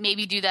wouldn't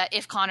maybe do that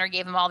if Connor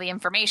gave him all the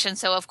information.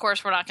 So of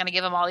course we're not going to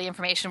give him all the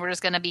information. We're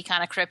just going to be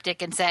kind of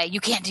cryptic and say,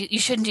 you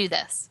shouldn't do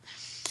this.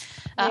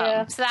 So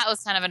that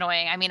was kind of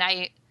annoying. I mean,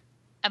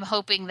 I'm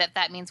hoping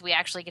that means we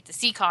actually get to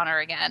see Connor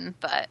again,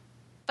 but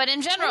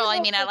in general, I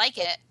mean, I like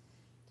it.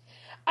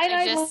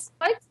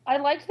 I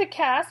liked the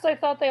cast. I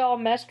thought they all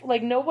meshed.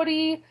 Like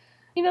nobody,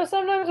 you know,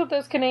 sometimes with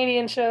those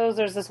Canadian shows,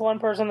 there's this one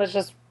person that's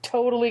just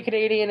totally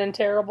Canadian and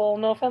terrible.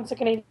 No offense to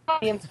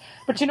Canadians,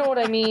 but you know what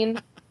I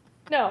mean.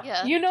 No,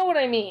 yeah. You know what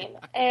I mean.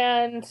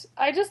 And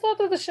I just thought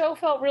that the show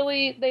felt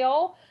really.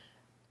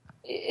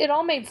 It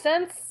all made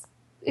sense.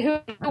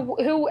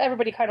 Who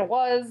everybody kind of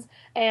was,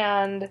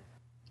 and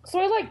so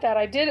I like that.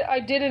 I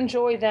did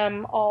enjoy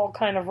them all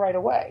kind of right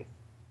away.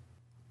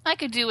 I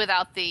could do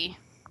without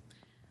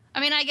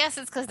I guess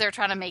it's because they're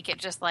trying to make it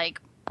just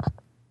like,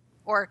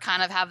 or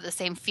kind of have the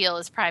same feel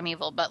as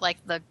Primeval, but like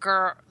the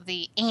girl,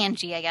 the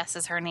Angie, I guess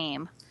is her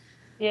name.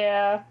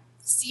 Yeah.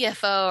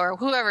 CFO or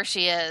whoever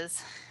she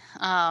is.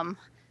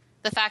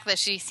 The fact that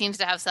she seems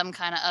to have some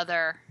kind of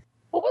other.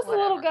 What was the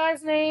little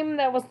guy's name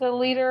that was the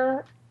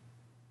leader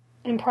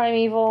in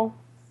Primeval?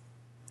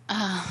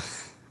 The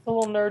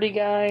little nerdy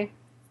guy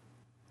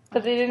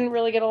that they didn't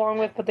really get along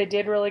with, but they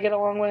did really get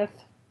along with.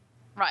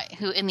 Right,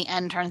 who in the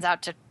end turns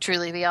out to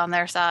truly be on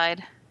their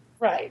side.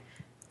 Right.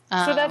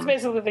 So that's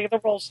basically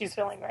the role she's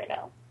filling right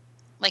now.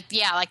 Like,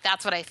 yeah, like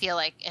that's what I feel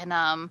like. And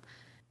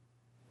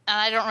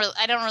I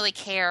don't really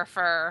care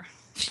for.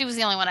 She was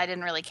the only one I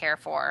didn't really care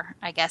for,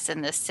 I guess,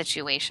 in this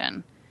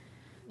situation.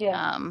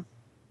 Yeah.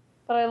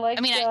 But I like.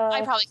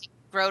 I probably could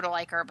grow to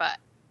like her, but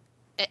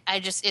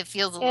it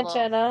feels a little. Aunt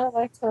Jenna, I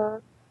like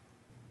her.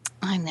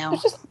 I know.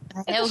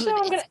 I know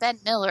it's Ben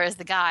Miller is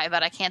the guy,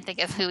 but I can't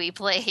think of who he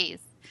plays.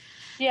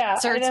 Yeah,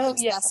 Sir, I know.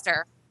 Yeah.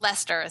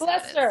 Lester.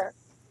 That's right.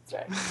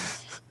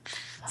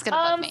 It's gonna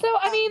bug me. So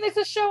it's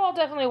a show I'll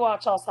definitely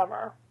watch all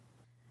summer.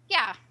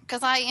 Yeah,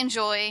 because I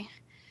enjoy.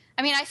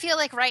 I feel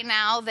like right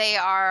now they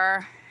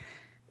are,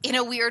 in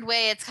a weird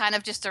way, it's kind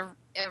of just a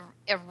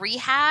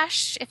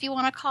rehash, if you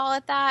want to call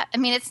it that.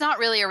 It's not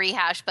really a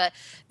rehash, but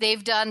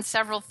they've done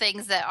several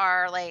things that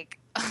are like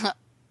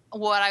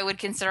what I would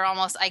consider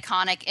almost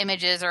iconic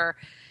images, or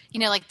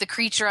like the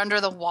creature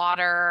under the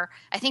water.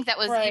 I think that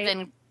was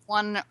even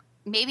one.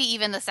 Maybe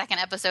even the second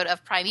episode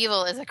of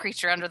Primeval is a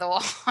creature under the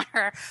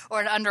water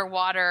or an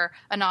underwater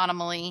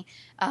anomaly.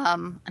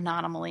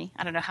 Anomaly.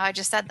 I don't know how I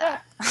just said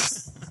that.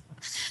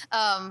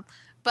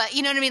 But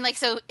you know what I mean? Like,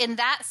 so in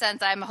that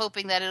sense, I'm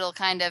hoping that it'll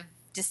kind of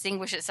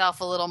distinguish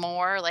itself a little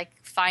more, like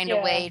find a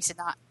way to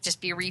not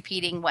just be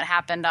repeating what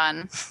happened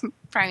on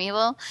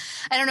Primeval.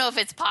 I don't know if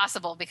it's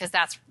possible because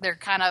they're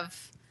kind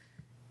of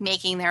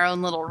making their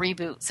own little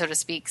reboot, so to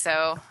speak.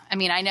 So, I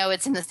mean, I know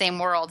it's in the same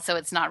world, so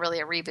it's not really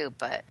a reboot,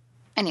 but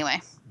anyway.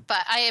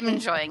 But I am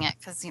enjoying it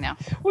because, you know.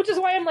 Which is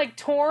why I'm, like,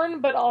 torn,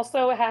 but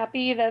also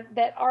happy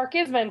that Ark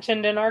is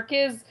mentioned, and Ark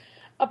is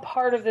a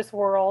part of this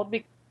world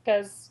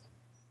because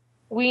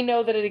we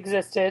know that it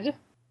existed.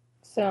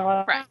 So,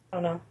 I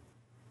don't know.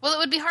 Well, it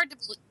would be hard to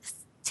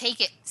take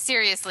it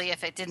seriously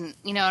if it didn't,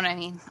 you know what I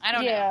mean? I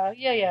don't know.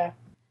 Yeah.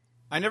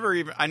 I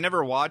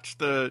never watched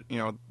the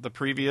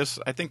previous.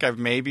 I think I've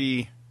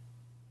maybe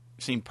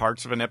seen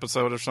parts of an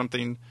episode or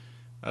something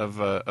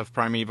of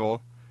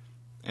Primeval.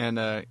 And,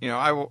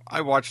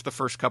 I watched the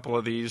first couple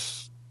of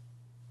these.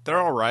 They're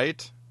all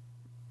right,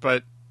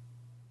 but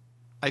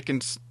I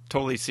can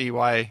totally see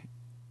why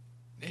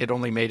it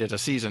only made it a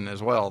season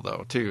as well,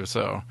 though, too.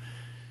 So,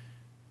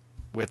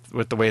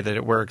 with the way that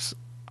it works.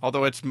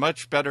 Although it's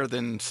much better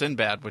than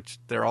Sinbad, which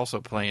they're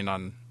also playing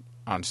on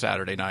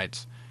Saturday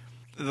nights.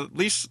 At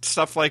least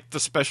stuff like the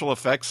special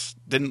effects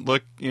didn't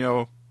look,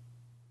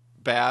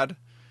 bad.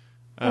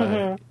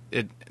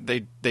 They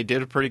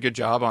did a pretty good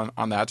job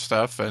on that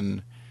stuff,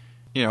 and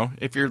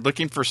if you're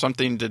looking for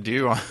something to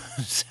do on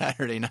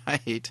Saturday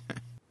night,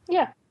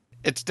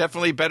 it's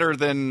definitely better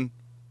than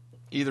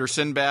either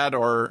Sinbad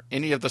or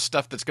any of the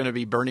stuff that's going to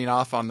be burning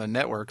off on the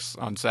networks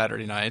on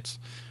Saturday nights.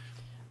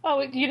 Oh,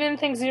 you didn't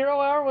think 0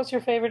 Hour was your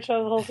favorite show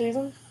of the whole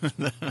season?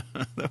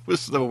 That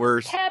was the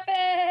worst.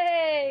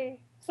 Happy!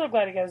 So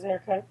glad he got his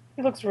haircut.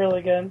 He looks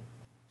really good.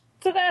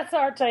 So that's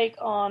our take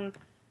on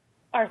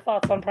our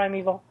thoughts on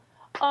Primeval.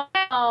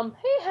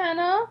 Hey,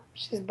 Hannah.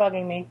 She's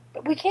bugging me.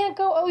 But we can't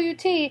go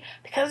OUT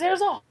because there's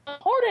a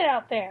hornet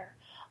out there.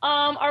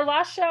 Our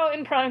last show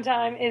in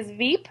primetime is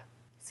Veep.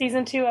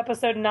 Season 2,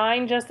 Episode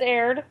 9 just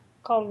aired,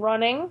 called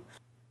Running.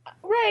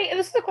 Ray,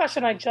 this is a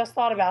question I just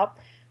thought about.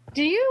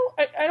 Do you,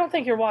 I don't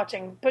think you're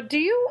watching, but do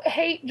you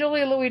hate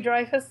Julia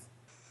Louis-Dreyfus?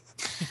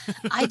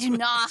 I do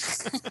not.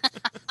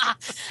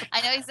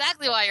 I know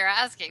exactly why you're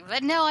asking,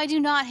 but no, I do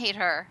not hate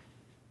her.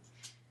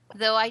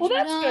 Though I do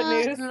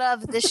not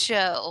love the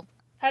show.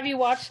 Have you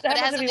watched? But it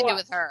has nothing to do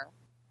with her.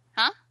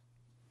 Huh?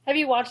 Have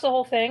you watched the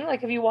whole thing?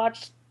 Like, have you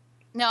watched?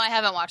 No, I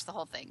haven't watched the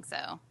whole thing,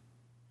 so.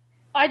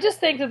 I just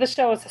think that the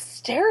show is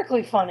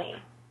hysterically funny.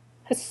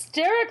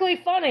 Hysterically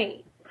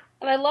funny.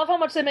 And I love how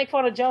much they make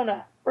fun of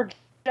Jonah. Or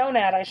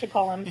Jonad, I should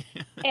call him.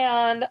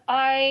 And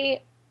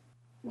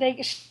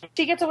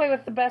she gets away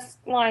with the best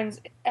lines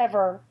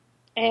ever.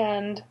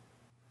 And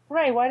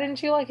Ray, why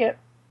didn't you like it?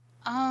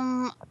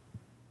 I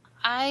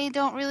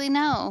don't really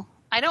know.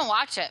 I don't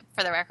watch it,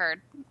 for the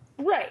record.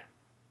 Right.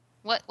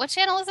 What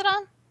channel is it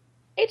on?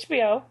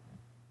 HBO.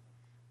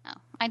 Oh,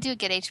 I do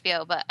get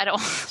HBO, but I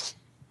don't watch it.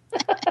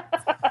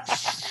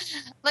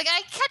 Like,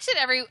 I catch it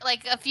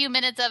a few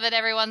minutes of it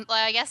every one.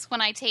 Like, I guess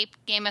when I tape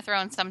Game of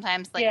Thrones,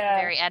 sometimes, at the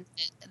very end,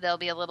 there'll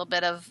be a little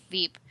bit of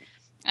Veep.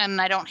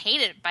 And I don't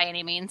hate it by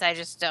any means. I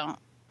just don't.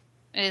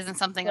 It isn't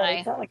something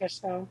it's not like a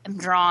show. am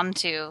drawn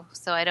to,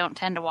 so I don't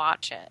tend to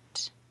watch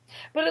it.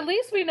 But at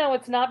least we know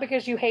it's not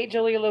because you hate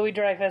Julia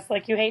Louis-Dreyfus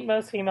like you hate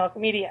most female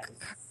comedians.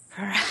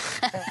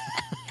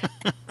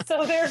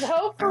 So there's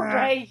hope for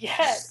Ray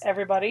yet,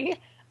 everybody.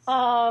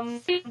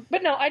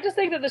 But no, I just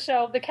think that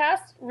the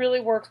cast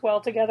really works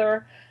well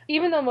together,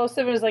 even though most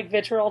of it is like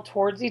vitriol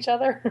towards each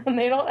other, and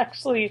they don't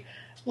actually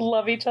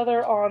love each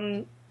other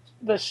on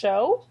the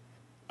show.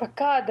 But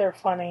God, they're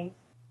funny.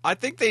 I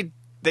think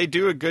they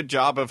do a good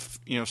job of,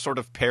 sort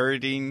of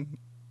parodying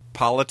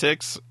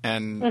politics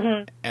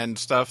and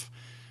stuff,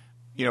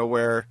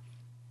 where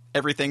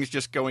everything's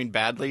just going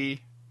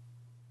badly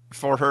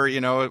for her,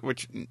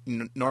 which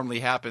normally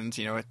happens,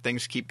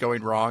 things keep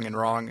going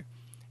wrong.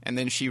 And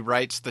then she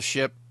rights the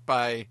ship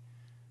by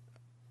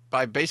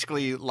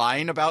basically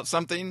lying about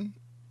something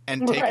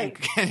and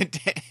taking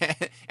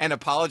and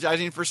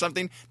apologizing for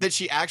something that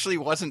she actually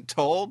wasn't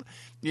told,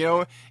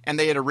 and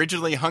they had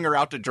originally hung her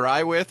out to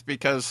dry with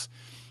because,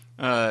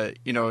 the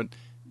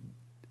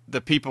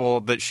people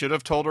that should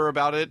have told her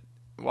about it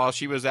while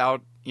she was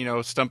out,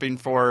 stumping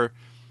for,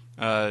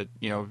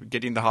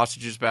 getting the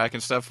hostages back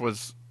and stuff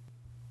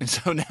and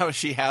so now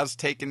she has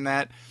taken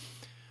that,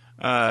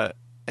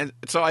 and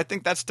so I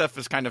think that stuff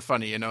is kind of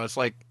funny, it's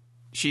like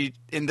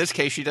in this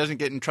case, she doesn't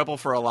get in trouble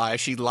for a lie.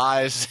 She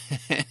lies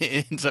and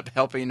it ends up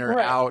helping her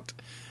out.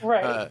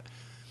 Right.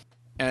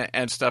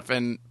 And stuff.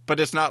 But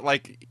it's not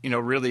like,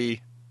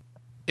 really,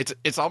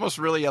 it's almost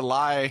really a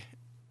lie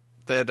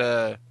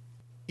that,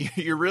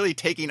 you're really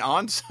taking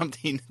on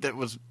something that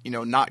was,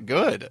 not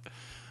good.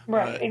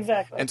 Right.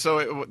 Exactly. And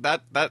so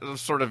that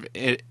was sort of,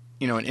 an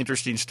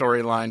interesting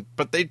storyline,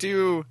 but they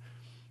do,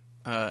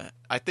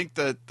 I think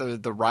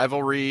the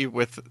rivalry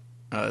with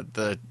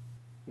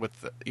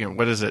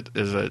what is it?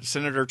 Is it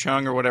Senator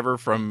Chung or whatever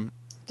from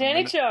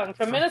Danny Chung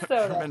from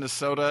Minnesota? From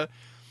Minnesota,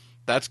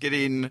 that's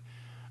getting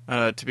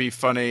to be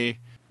funny.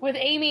 With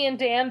Amy and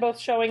Dan both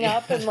showing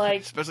up and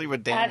especially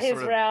with Dan at his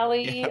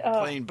rally,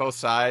 playing both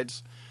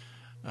sides,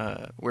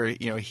 where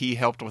he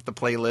helped with the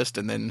playlist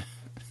and then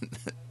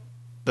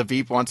the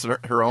Veep wants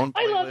her own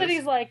playlist. I love that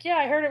he's like, yeah,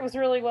 I heard it was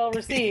really well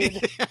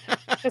received.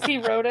 Because he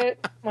wrote it.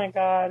 Oh my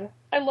God.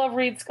 I love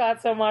Reed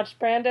Scott so much.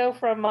 Brando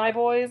from My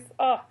Boys.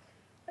 Oh,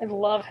 I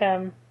love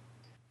him.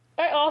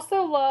 I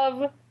also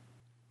love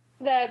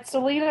that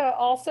Selena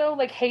also,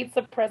 like, hates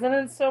the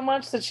president so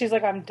much that she's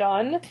like, I'm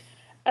done.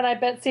 And I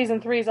bet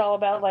season 3 is all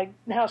about, like,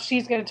 how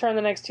she's going to turn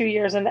the next 2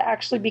 years into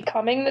actually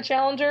becoming the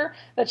challenger,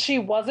 that she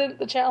wasn't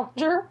the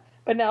challenger,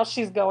 but now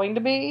she's going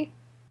to be.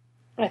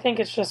 I think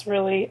it's just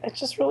really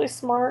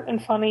smart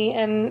and funny.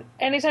 And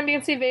anytime you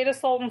can see Veda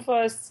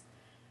Sultanfuss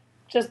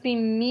just be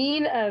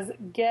mean as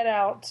get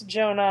out to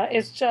Jonah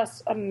is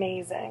just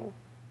amazing.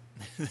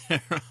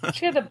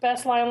 She had the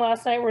best line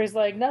last night where he's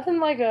like, nothing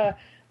like a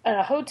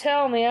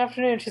hotel in the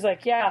afternoon. She's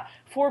like, yeah,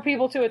 4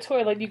 people to a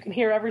toilet. You can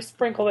hear every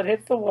sprinkle that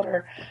hits the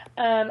water.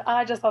 And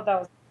I just thought that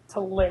was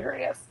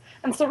hilarious.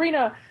 And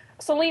Selena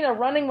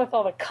running with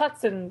all the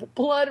cuts and the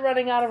blood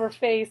running out of her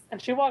face.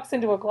 And she walks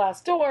into a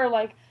glass door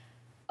like,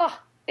 oh,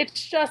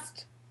 it's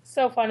just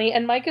so funny.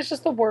 And Mike is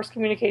just the worst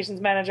communications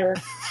manager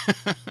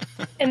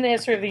in the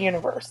history of the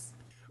universe.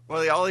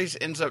 Well, he always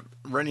ends up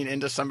running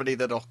into somebody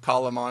that'll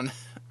call him on.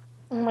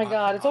 Oh my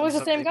God. It's always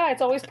the same guy.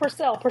 It's always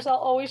Purcell. Purcell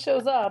always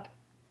shows up.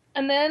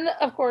 And then,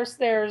 of course,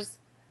 there's...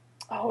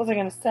 Oh, what was I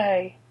going to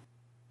say?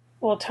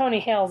 Well, Tony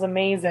Hale's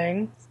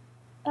amazing.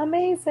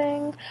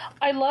 Amazing.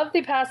 I love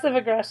the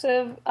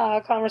passive-aggressive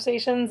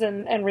conversations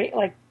and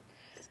like,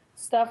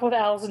 stuff with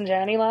Alice and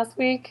Janney last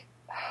week.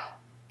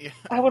 Yeah.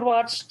 I would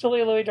watch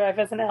Julia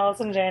Louis-Dreyfus and Alice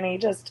and Janney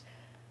just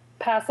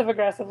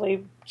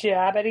passive-aggressively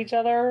jab at each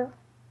other.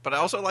 But I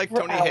also like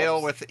Tony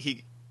Hale with...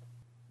 He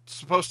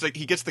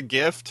gets the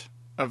gift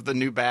of the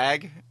new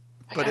bag...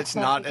 But it's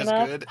not as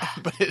good.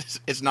 But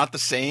it's not the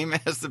same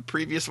as the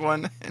previous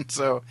one, and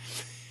so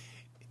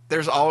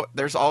there's all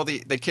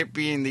they keep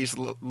being these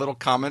little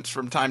comments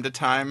from time to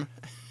time.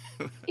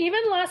 Even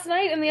last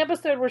night in the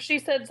episode where she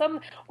said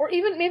something, or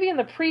even maybe in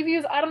the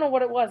previews, I don't know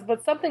what it was,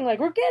 but something like,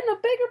 "We're getting a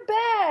bigger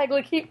bag."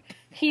 Like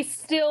he's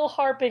still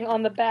harping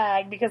on the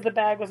bag because the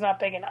bag was not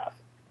big enough.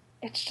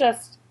 It's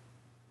just,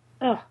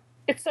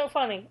 it's so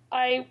funny.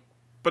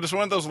 But it's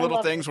one of those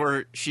little things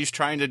where she's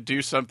trying to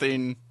do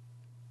something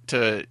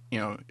to,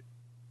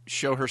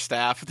 show her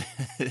staff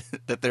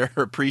that they're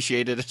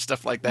appreciated and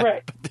stuff like that.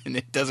 Right. But then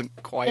it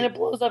doesn't quite... And it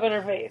blows up in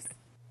her face.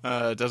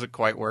 It doesn't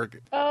quite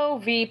work.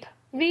 Oh, Veep.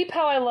 Veep,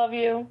 how I love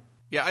you.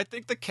 Yeah, I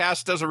think the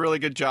cast does a really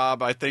good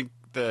job. I think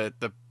the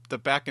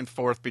back and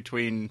forth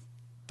between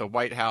the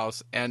White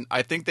House, and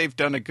I think they've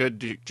done a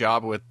good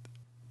job with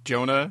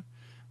Jonah,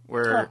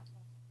 where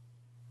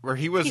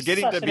he was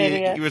getting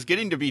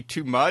to be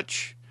too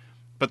much,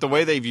 but the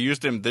way they've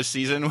used him this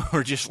season,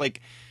 we're just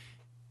like...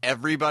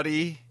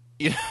 Everybody,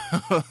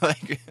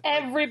 like...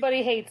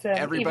 Everybody hates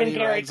him. Even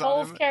Gary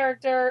Cole's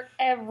character,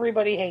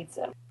 everybody hates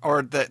him.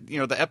 Or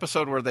the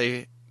episode where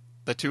the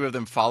two of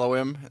them follow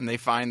him and they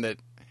find that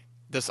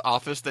this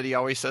office that he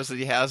always says that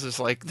he has is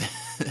like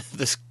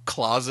this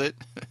closet,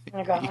 oh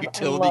my God,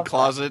 utility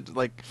closet,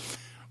 like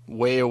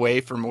way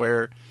away from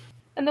where...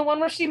 And the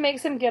one where she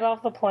makes him get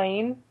off the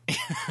plane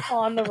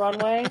on the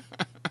runway.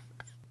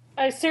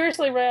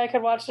 Seriously, Ray, I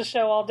could watch the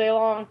show all day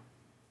long.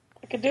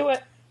 I could do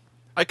it.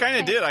 I kind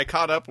of did. I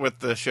caught up with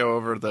the show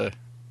over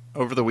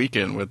the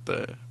weekend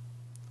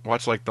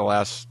watched like the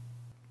last,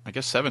 I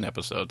guess, 7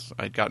 episodes.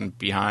 I'd gotten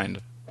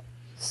behind.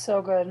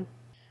 So good.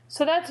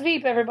 So that's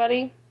Veep,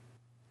 everybody.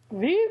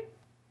 Veep.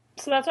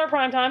 So that's our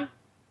prime time.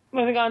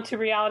 Moving on to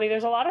reality.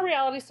 There's a lot of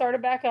reality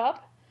started back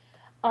up.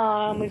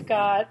 We've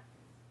got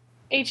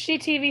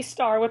HGTV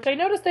Star, which I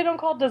noticed they don't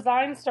call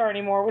Design Star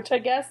anymore, which I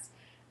guess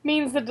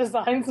means the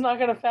design's not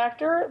going to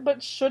factor.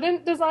 But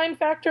shouldn't design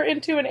factor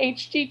into an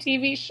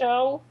HGTV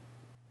show?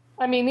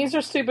 I mean, these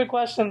are stupid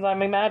questions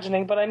I'm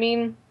imagining, but I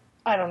mean,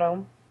 I don't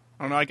know.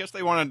 I don't know. I guess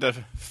they wanted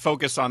to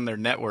focus on their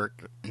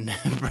network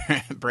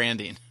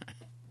branding.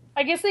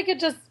 I guess they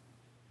could just,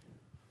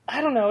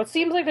 I don't know. It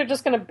seems like they're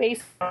just going to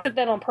base it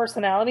then on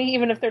personality,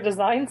 even if their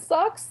design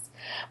sucks.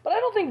 But I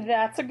don't think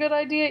that's a good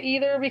idea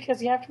either,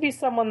 because you have to be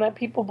someone that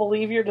people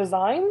believe your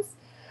designs.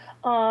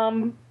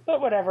 But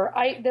whatever.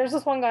 There's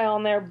this one guy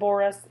on there,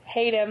 Boris.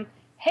 Hate him,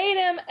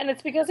 and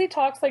it's because he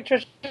talks like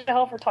Tricia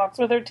Helfer talks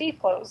with her teeth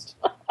closed.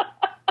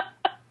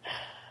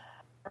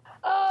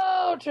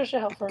 Oh, Tricia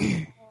Helfer.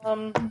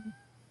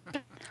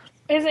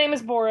 His name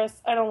is Boris.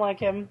 I don't like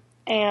him.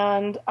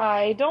 And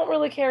I don't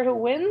really care who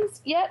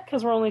wins yet,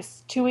 because we're only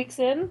 2 weeks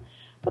in.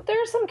 But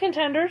there are some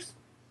contenders.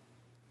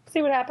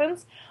 See what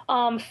happens.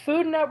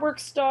 Food Network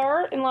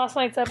star in last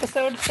night's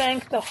episode,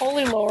 thank the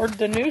Holy Lord,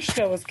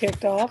 Danushka was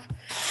kicked off.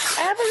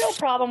 I have a real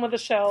problem with a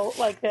show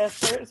like this.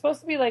 They're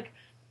supposed to be like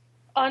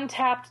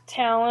untapped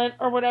talent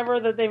or whatever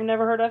that they've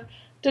never heard of.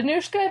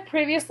 Danushka had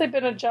previously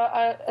been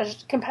a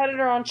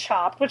competitor on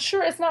Chopped, which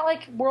sure, it's not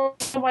like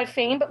worldwide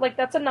fame, but like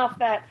that's enough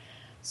that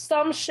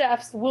some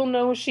chefs will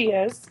know who she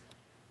is.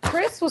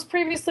 Chris was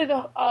previously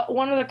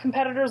one of the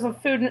competitors on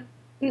Food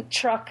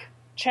Truck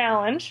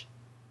Challenge.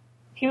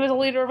 He was a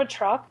leader of a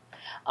truck.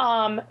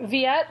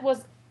 Viet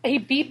he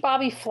beat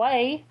Bobby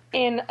Flay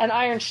in an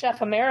Iron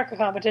Chef America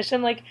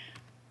competition. Like,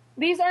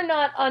 these are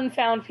not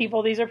unfound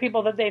people. These are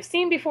people that they've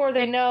seen before.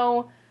 They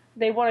know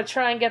they want to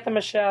try and get them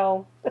a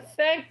show. But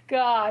thank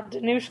God,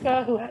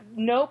 Danushka, who had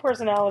no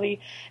personality,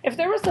 if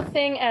there was a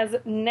thing as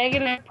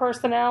negative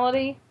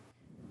personality,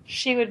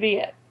 she would be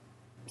it.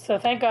 So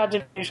thank God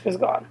Danushka's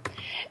gone.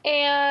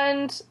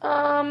 And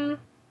I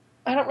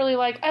don't really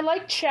like... I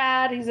like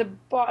Chad. He's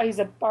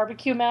a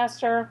barbecue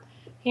master.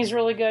 He's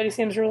really good. He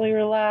seems really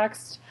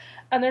relaxed.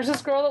 And there's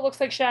this girl that looks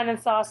like Shannon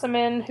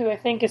Sossaman, who I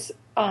think is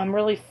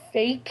really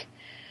fake.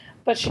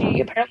 But she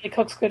apparently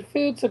cooks good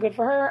food, so good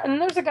for her. And then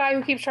there's a guy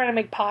who keeps trying to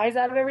make pies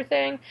out of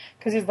everything,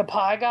 because he's the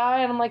pie guy.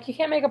 And I'm like, you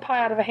can't make a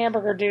pie out of a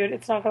hamburger, dude.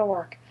 It's not going to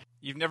work.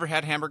 You've never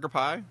had hamburger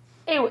pie?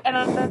 Ew, and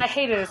I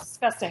hate it. It's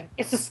disgusting.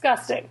 It's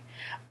disgusting.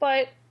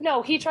 But,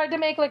 no, he tried to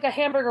make, like, a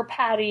hamburger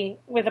patty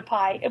with a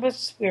pie. It was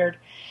just weird.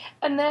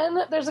 And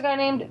then there's a guy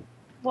named...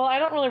 Well, I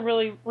don't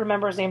really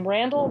remember his name.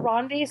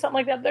 Rodney, something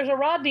like that. There's a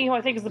Rodney who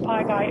I think is the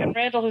pie guy, and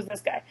Randall who's this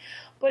guy.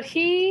 But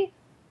he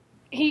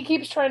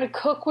keeps trying to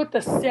cook with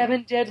the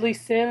 7 deadly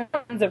sins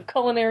of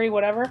culinary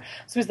whatever.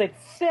 So he's like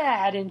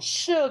fat and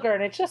sugar,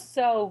 and it's just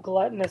so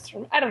gluttonous.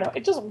 I don't know.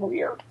 It's just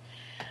weird.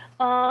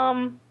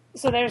 So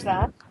there's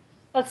that.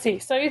 Let's see.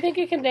 So You Think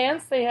You Can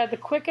Dance? They had the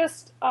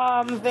quickest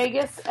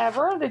Vegas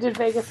ever. They did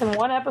Vegas in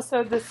 1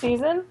 episode this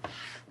season.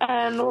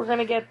 And we're going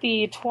to get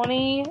the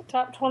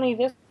top 20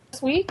 this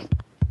week.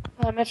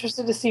 I'm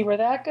interested to see where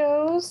that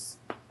goes.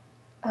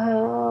 I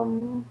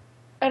don't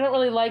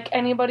really like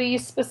anybody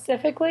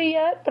specifically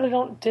yet, but I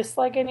don't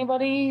dislike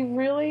anybody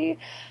really.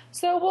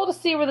 So we'll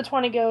just see where the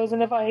 20 goes,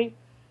 and if I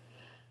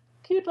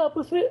keep up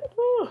with it,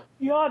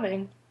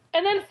 yawning.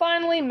 And then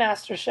finally,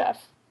 MasterChef.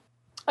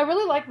 I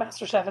really like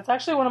MasterChef. It's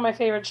actually one of my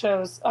favorite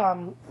shows,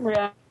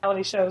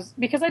 reality shows,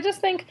 because I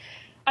just think,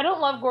 I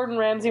don't love Gordon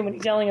Ramsay when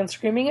he's yelling and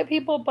screaming at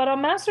people, but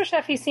on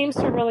MasterChef he seems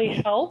to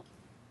really help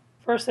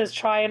versus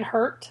try and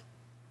hurt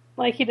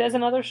like he does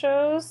in other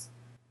shows.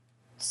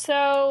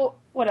 So,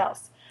 what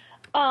else?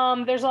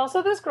 There's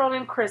also this girl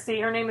named Chrissy.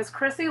 Her name is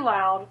Chrissy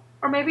Loud.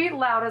 Or maybe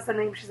Loud is the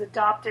name she's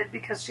adopted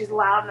because she's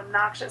loud and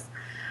obnoxious.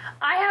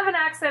 I have an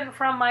accent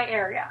from my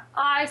area.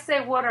 I say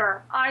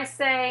wooder. I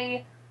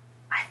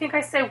think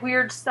I say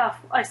weird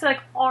stuff. I say like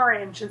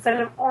orange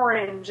instead of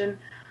orange. And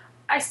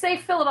I say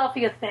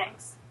Philadelphia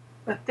things.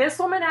 But this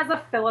woman has a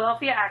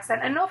Philadelphia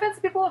accent. And no offense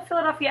to people with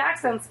Philadelphia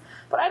accents,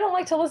 but I don't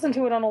like to listen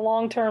to it on a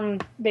long-term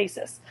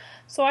basis.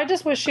 So I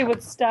just wish she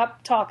would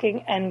stop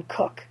talking and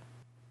cook.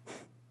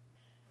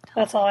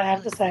 That's all I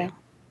have to say.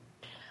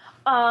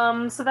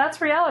 So that's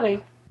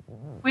reality.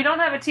 We don't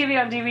have a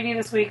TV on DVD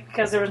this week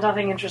because there was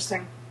nothing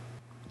interesting.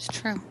 It's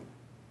true.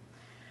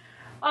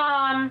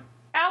 Outro.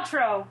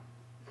 I'm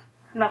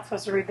not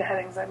supposed to read the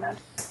headings I meant.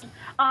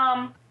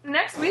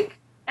 Next week,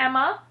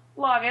 Emma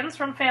Loggins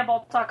from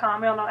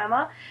fanbolt.com, we all know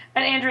Emma,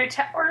 and Andrea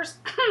Towers,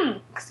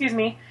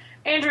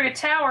 Andrea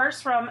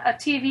Towers from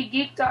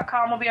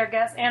tvgeek.com will be our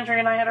guest. Andrea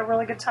and I had a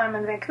really good time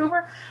in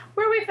Vancouver,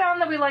 where we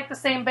found that we like the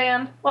same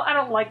band. Well, I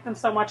don't like them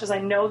so much as I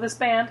know this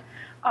band.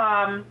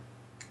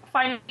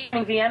 Finding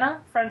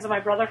Vienna, friends of my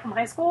brother from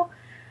high school,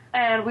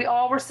 and we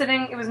all were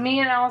sitting, it was me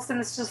and Allison,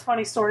 this is just a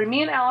funny story,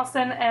 me and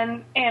Allison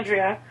and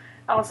Andrea,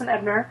 Allison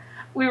Ebner,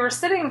 we were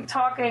sitting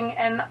talking,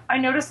 and I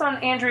noticed on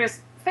Andrea's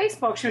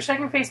Facebook, she was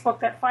checking Facebook,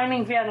 that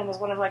Finding Vienna was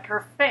one of, like,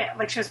 her fans.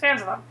 Like, she was fans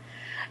of them.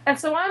 And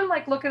so I'm,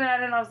 like, looking at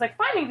it, and I was like,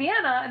 Finding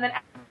Vienna? And then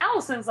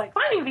Allison's like,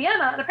 Finding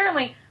Vienna? And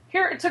apparently,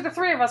 here, it took the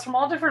three of us from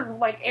all different,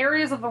 like,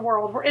 areas of the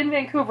world. We're in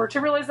Vancouver to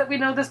realize that we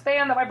know this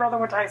band that my brother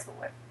went to high school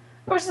with.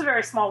 Which is a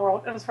very small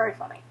world. It was very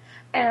funny.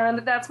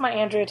 And that's my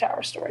Andrea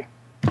Tower story.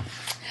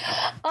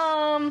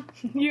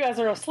 You guys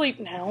are asleep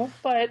now,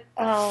 but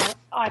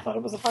I thought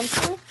it was a fun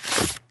story.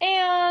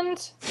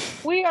 And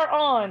we are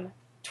on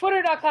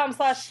Twitter.com/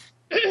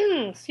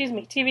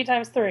 TV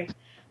times 3.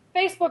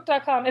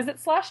 Facebook.com. Is it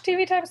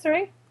 /TV times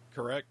 3?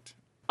 Correct.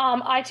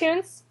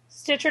 iTunes.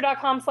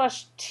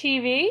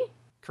 Stitcher.com/TV.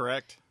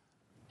 Correct.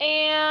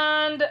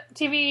 And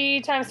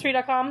TV times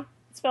 3.com.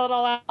 Spell it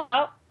all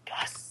out.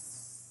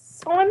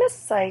 Yes. Oh, I miss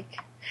Psych.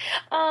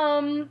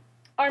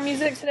 Our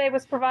music today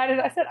was provided...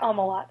 I said a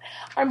lot.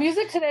 Our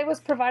music today was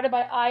provided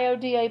by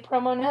IODA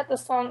PromoNet. The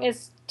song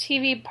is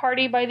TV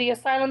Party by the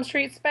Asylum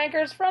Street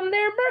Spankers from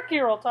their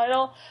Mercurial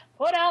title,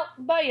 put out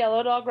by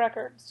Yellow Dog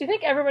Records. Do you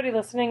think everybody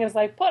listening is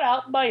like, put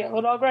out by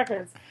Yellow Dog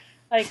Records?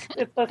 Like,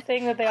 it's the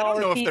thing that they all repeat.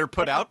 I don't know if they're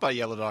put out by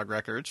Yellow Dog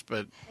Records,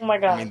 but oh my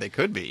God. I mean, they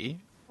could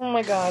be. Oh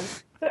my God.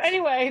 So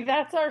anyway,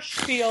 that's our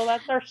spiel.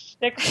 That's our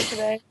shtick for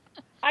today.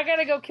 I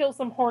gotta go kill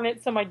some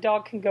hornets so my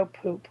dog can go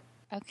poop.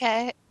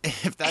 Okay.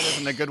 If that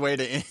isn't a good way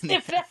to end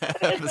the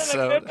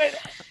episode. I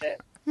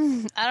don't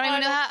even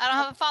know how. I don't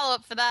have a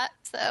follow-up for that,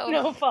 so...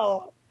 No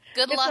follow-up.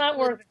 Good it's luck not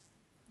with worth it.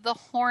 The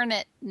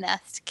hornet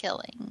nest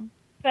killing.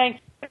 Thank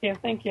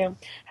you.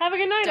 Have a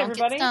good night, Don't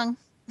everybody. Get stung.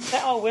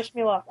 Oh, wish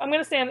me luck. I'm going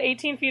to stand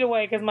 18 feet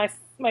away because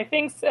my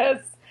thing says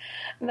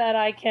that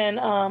I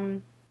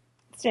can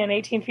stand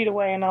 18 feet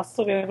away and I'll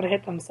still be able to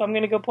hit them. So I'm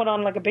going to go put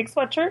on like a big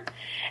sweatshirt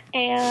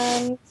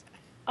and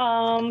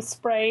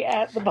spray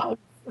at the bugs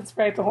and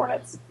spray at the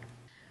hornets.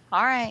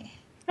 All right.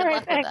 Good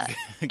luck with that.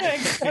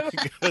 Thanks.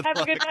 Have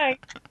a good night.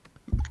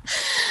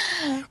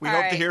 We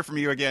hope to hear from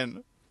you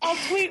again. I'll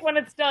tweet when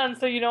it's done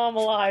so you know I'm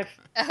alive.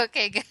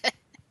 Okay, good.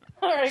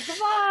 All right,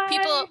 goodbye.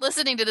 People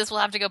listening to this will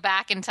have to go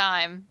back in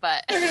time,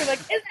 but... They're going to be like,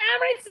 is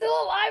Amrie still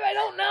alive? I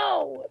don't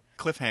know.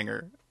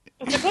 Cliffhanger.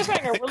 It's a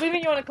cliffhanger. We're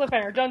leaving you on a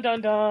cliffhanger. Dun,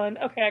 dun, dun.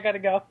 Okay, I got to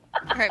go.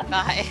 All right,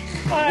 bye.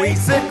 Bye. We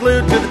sit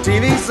glued to the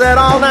TV set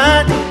all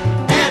night.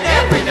 And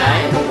every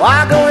day,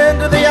 Why go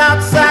into the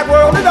outside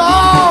world at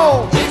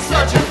all? it's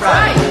such a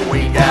fright.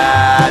 We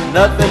got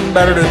nothing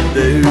better to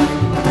do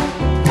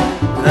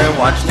than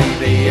watch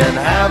TV and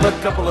have a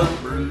couple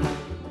of brews.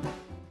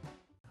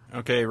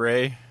 Okay,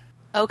 Ray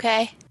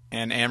Okay.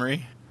 and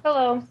Amrie.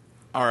 Hello.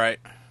 All right.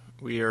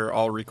 We are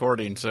all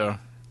recording, so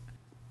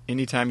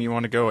anytime you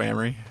want to go,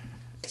 Amrie.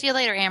 See you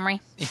later, Amrie.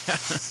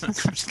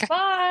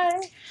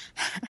 Bye.